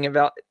rebuilding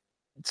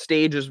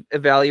stage is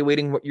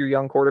evaluating what your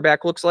young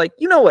quarterback looks like.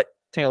 You know what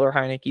Taylor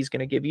Heineke's going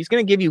to give you. He's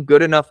going to give you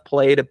good enough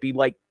play to be,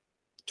 like,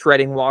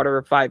 treading water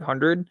of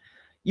 500.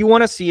 You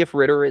want to see if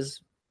Ridder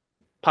is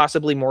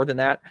possibly more than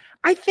that.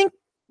 I think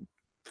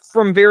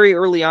from very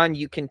early on,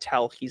 you can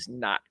tell he's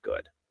not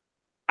good.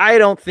 I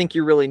don't think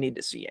you really need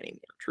to see any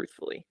more,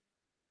 truthfully.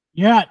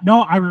 Yeah,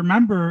 no, I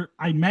remember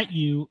I met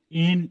you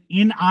in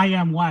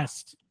IM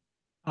West.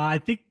 I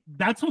think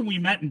that's when we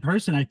met in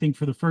person, I think,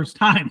 for the first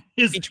time.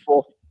 Peach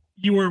Bowl.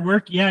 You were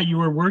working.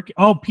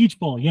 Oh, Peach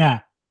Bowl. Yeah.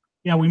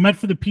 Yeah. We met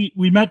for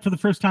the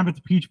first time at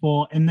the Peach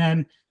Bowl. And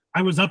then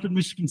I was up at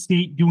Michigan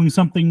State doing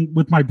something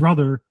with my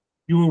brother.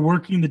 You were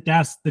working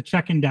the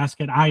check-in desk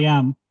at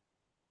IM.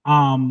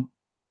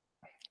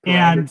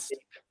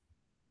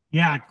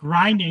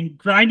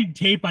 Grinding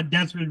tape on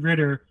Desmond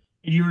Ridder.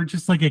 And you were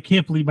just like, I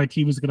can't believe my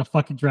team is going to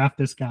fucking draft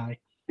this guy.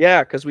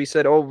 Yeah, because we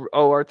said, oh,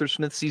 Arthur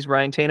Smith sees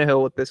Ryan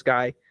Tannehill with this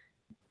guy.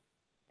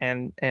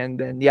 And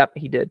then, yep,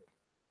 he did.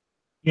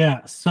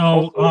 Yeah,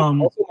 so...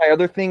 Also, my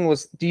other thing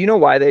was, do you know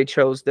why they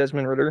chose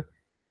Desmond Ridder?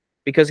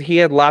 Because he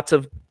had lots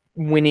of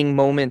winning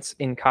moments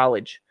in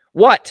college.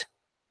 What?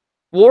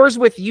 Wars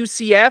with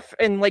UCF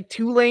and, like,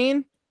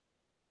 Tulane?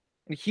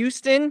 And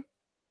Houston?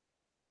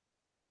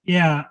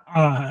 Yeah,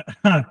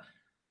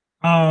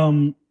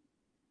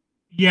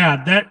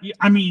 Yeah,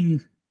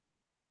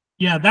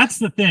 that's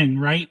the thing,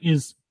 right?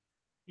 Is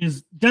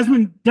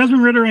Desmond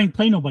Ritter ain't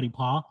play nobody,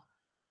 Paul.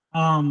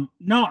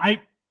 No,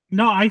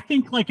 I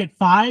think like at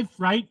 5,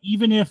 right?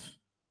 Even if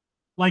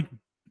like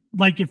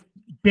if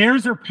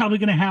Bears are probably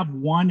going to have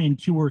 1 and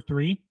 2 or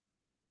 3,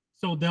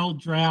 so they'll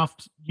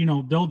draft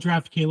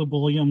Caleb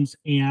Williams,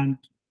 and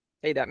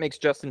hey, that makes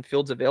Justin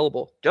Fields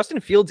available. Justin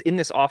Fields in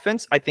this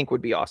offense, I think,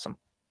 would be awesome.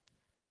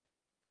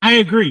 I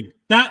agree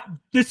that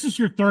this is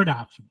your third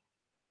option.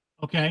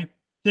 Okay,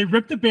 they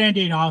rip the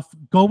Band-Aid off,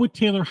 go with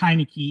Taylor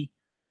Heineke,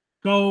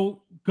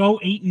 go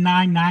 8 and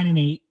 9, 9 and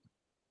 8.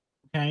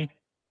 Okay.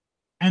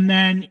 And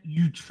then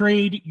you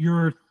trade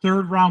your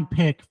 3rd round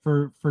pick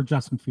for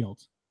Justin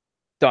Fields.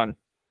 Done.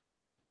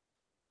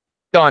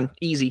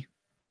 Easy.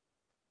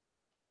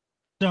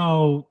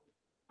 So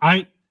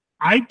I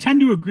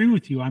tend to agree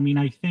with you. I mean,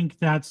 I think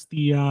that's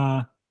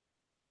the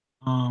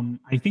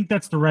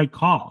right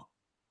call.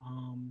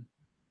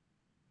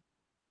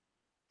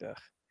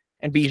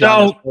 And Bijan is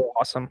so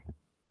awesome.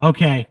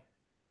 Okay.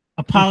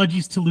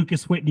 Apologies to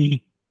Lucas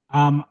Whitney.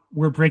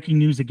 We're breaking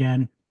news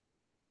again.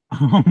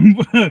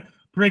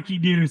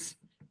 Breaking news.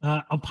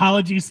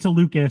 Apologies to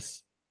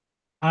Lucas.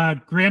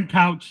 Graham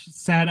Couch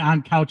said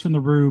on Couch in the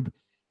Rube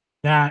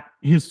that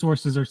his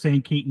sources are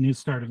saying Caton is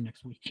starting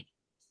next week.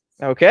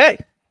 Okay.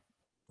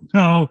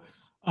 So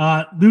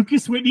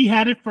Lucas Whitney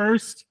had it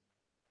first.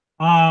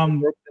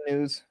 Broke the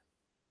news.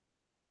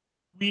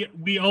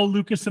 We owe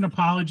Lucas an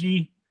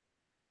apology.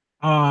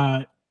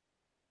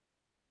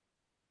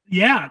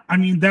 Yeah, I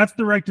mean, that's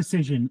the right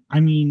decision. I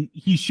mean,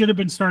 he should have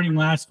been starting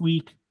last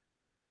week.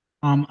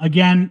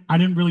 Again, I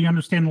didn't really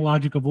understand the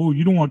logic of,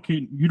 you don't want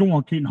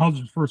Caton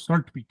Houser's first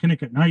start to be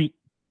Kinnick at night.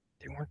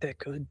 They weren't that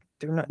good.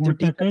 They're not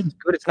that good.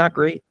 It's not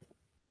great.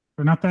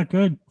 They're not that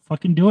good.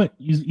 Fucking do it.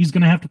 He's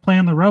gonna have to play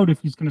on the road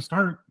if he's gonna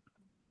start.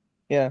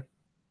 Yeah.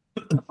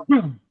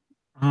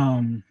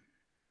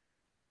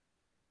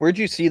 Where'd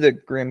you see the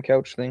Graham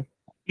Couch thing?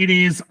 It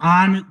is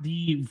on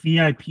the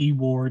VIP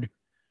ward.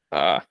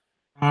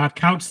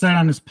 Couch said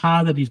on his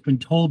pod that he's been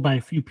told by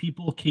a few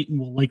people Caton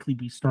will likely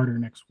be starter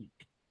next week.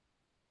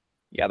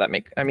 Yeah,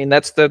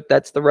 that's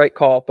the right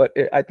call, but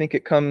I think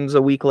it comes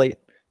a week late.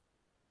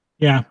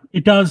 Yeah,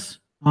 it does.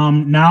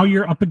 Now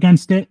you're up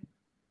against it.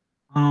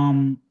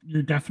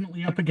 You're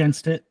definitely up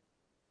against it.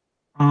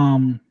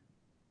 And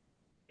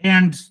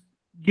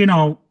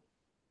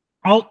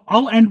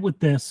I'll end with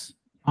this.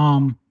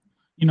 The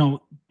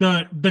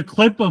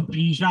clip of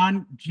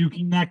Bijan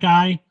juking that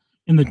guy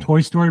in the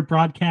Toy Story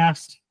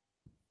broadcast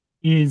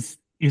is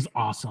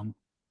awesome.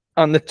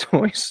 On the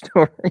Toy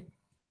Story.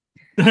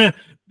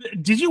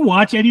 Did you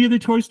watch any of the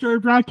Toy Story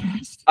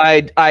broadcast?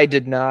 I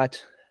did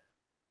not.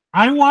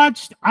 I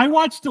watched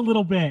a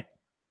little bit.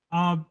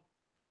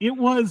 It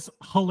was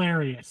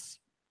hilarious.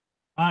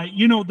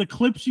 The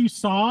clips you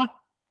saw,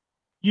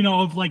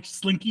 of like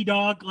Slinky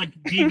Dog like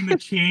being the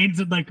chains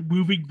and like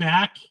moving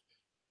back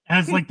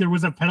as like there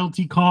was a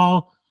penalty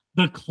call,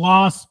 the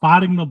claw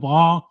spotting the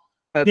ball.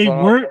 They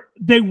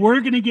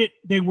were gonna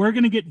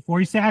get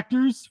voice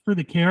actors for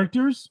the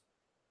characters,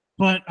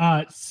 but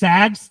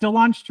SAG's still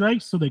on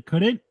strike, so they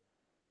couldn't.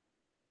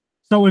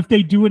 So if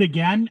they do it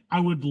again, I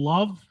would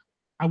love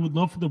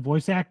for the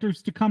voice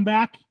actors to come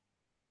back.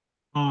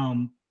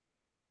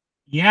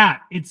 Yeah,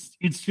 it's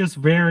just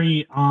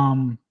very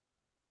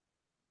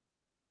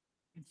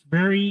it's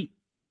very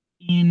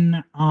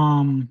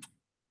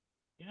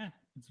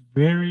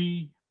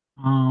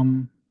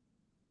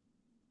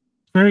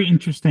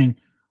interesting.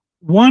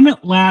 One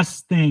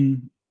last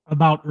thing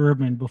about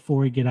Urban before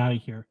we get out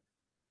of here.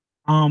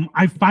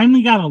 I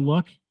finally got a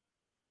look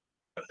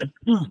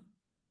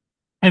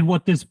at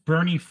what this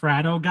Bernie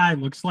Fratto guy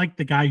looks like,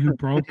 the guy who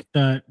broke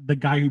the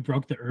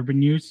Urban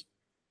News.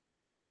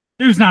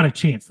 There's not a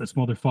chance this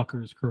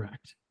motherfucker is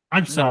correct.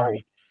 I'm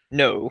sorry.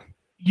 No.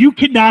 You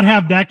cannot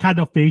have that kind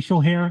of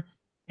facial hair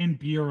and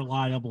be a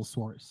reliable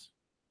source.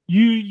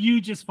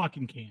 You just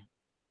fucking can't.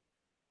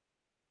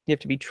 You have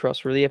to be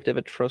trustworthy. You have to have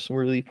a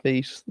trustworthy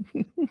face.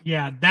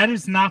 Yeah, that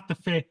is not the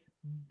face.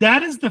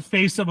 That is the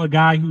face of a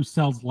guy who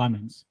sells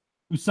lemons.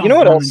 Who sells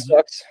what else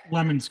sucks?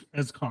 Lemons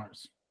as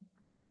cars.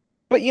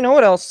 But you know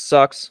what else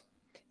sucks?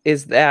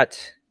 Is that,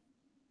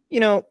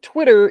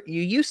 Twitter,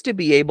 you used to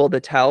be able to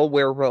tell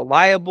where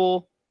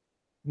reliable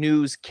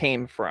news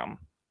came from.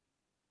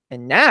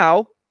 And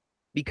now,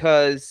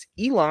 because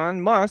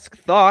Elon Musk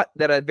thought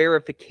that a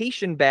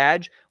verification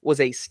badge was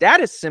a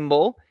status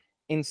symbol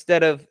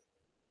instead of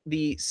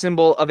the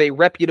symbol of a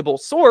reputable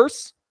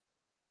source,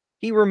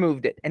 he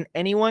removed it. And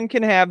anyone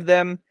can have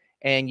them,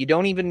 and you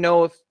don't even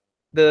know if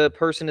the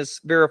person is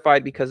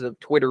verified because of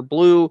Twitter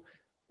Blue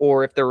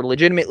or if they're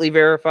legitimately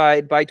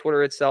verified by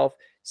Twitter itself.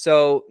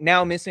 So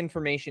now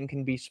misinformation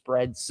can be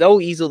spread so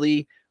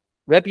easily.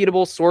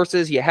 Reputable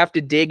sources, you have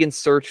to dig and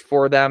search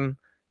for them.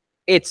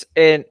 It's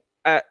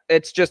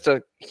just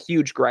a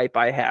huge gripe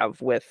I have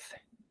with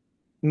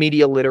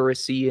media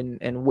literacy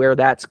and where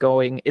that's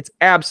going. It's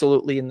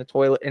absolutely in the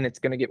toilet, and it's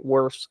going to get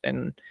worse.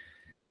 And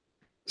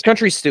this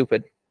country's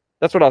stupid.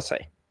 That's what I'll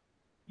say.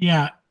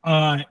 Yeah.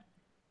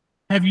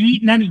 Have you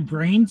eaten any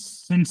brains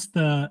since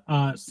the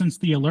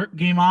alert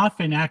came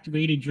off and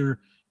activated your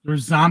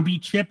zombie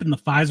chip in the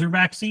Pfizer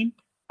vaccine?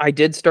 I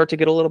did start to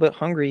get a little bit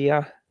hungry.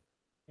 Yeah.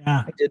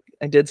 Yeah.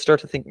 I did start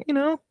to think,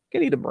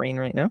 could eat a brain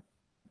right now.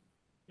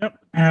 Yep,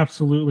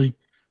 absolutely.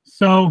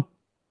 So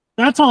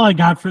that's all I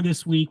got for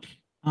this week.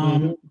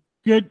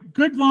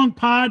 Good long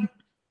pod.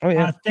 Oh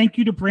yeah. Thank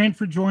you to Brant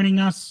for joining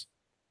us.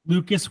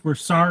 Lucas, we're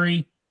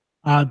sorry.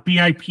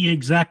 BIP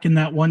exec in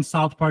that one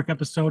South Park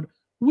episode.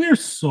 We're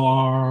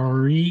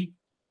sorry.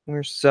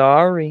 We're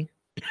sorry.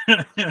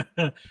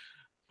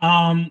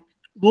 We'll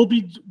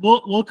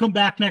come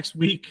back next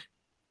week.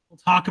 We'll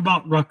talk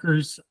about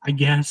Rutgers, I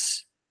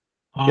guess.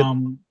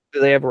 Do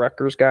they have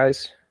Rutgers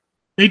guys?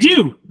 They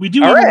do. We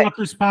do All have right. a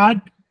Rutgers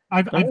pod.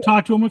 I've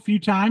talked to him a few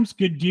times.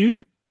 Good dude.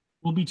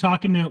 We'll be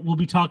talking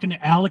to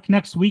Alec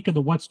next week of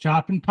the What's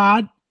Chopping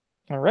pod.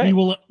 All right.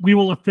 We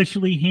will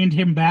officially hand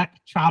him back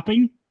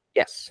chopping.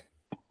 Yes.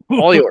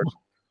 All yours.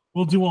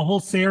 We'll do a whole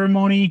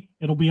ceremony.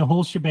 It'll be a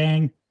whole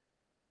shebang.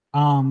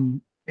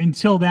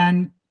 Until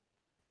then,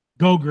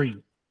 go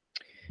green.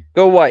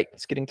 Go white.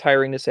 It's getting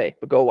tiring to say,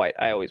 but go white.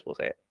 I always will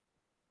say it.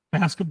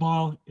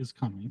 Basketball is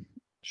coming.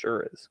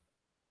 Sure is.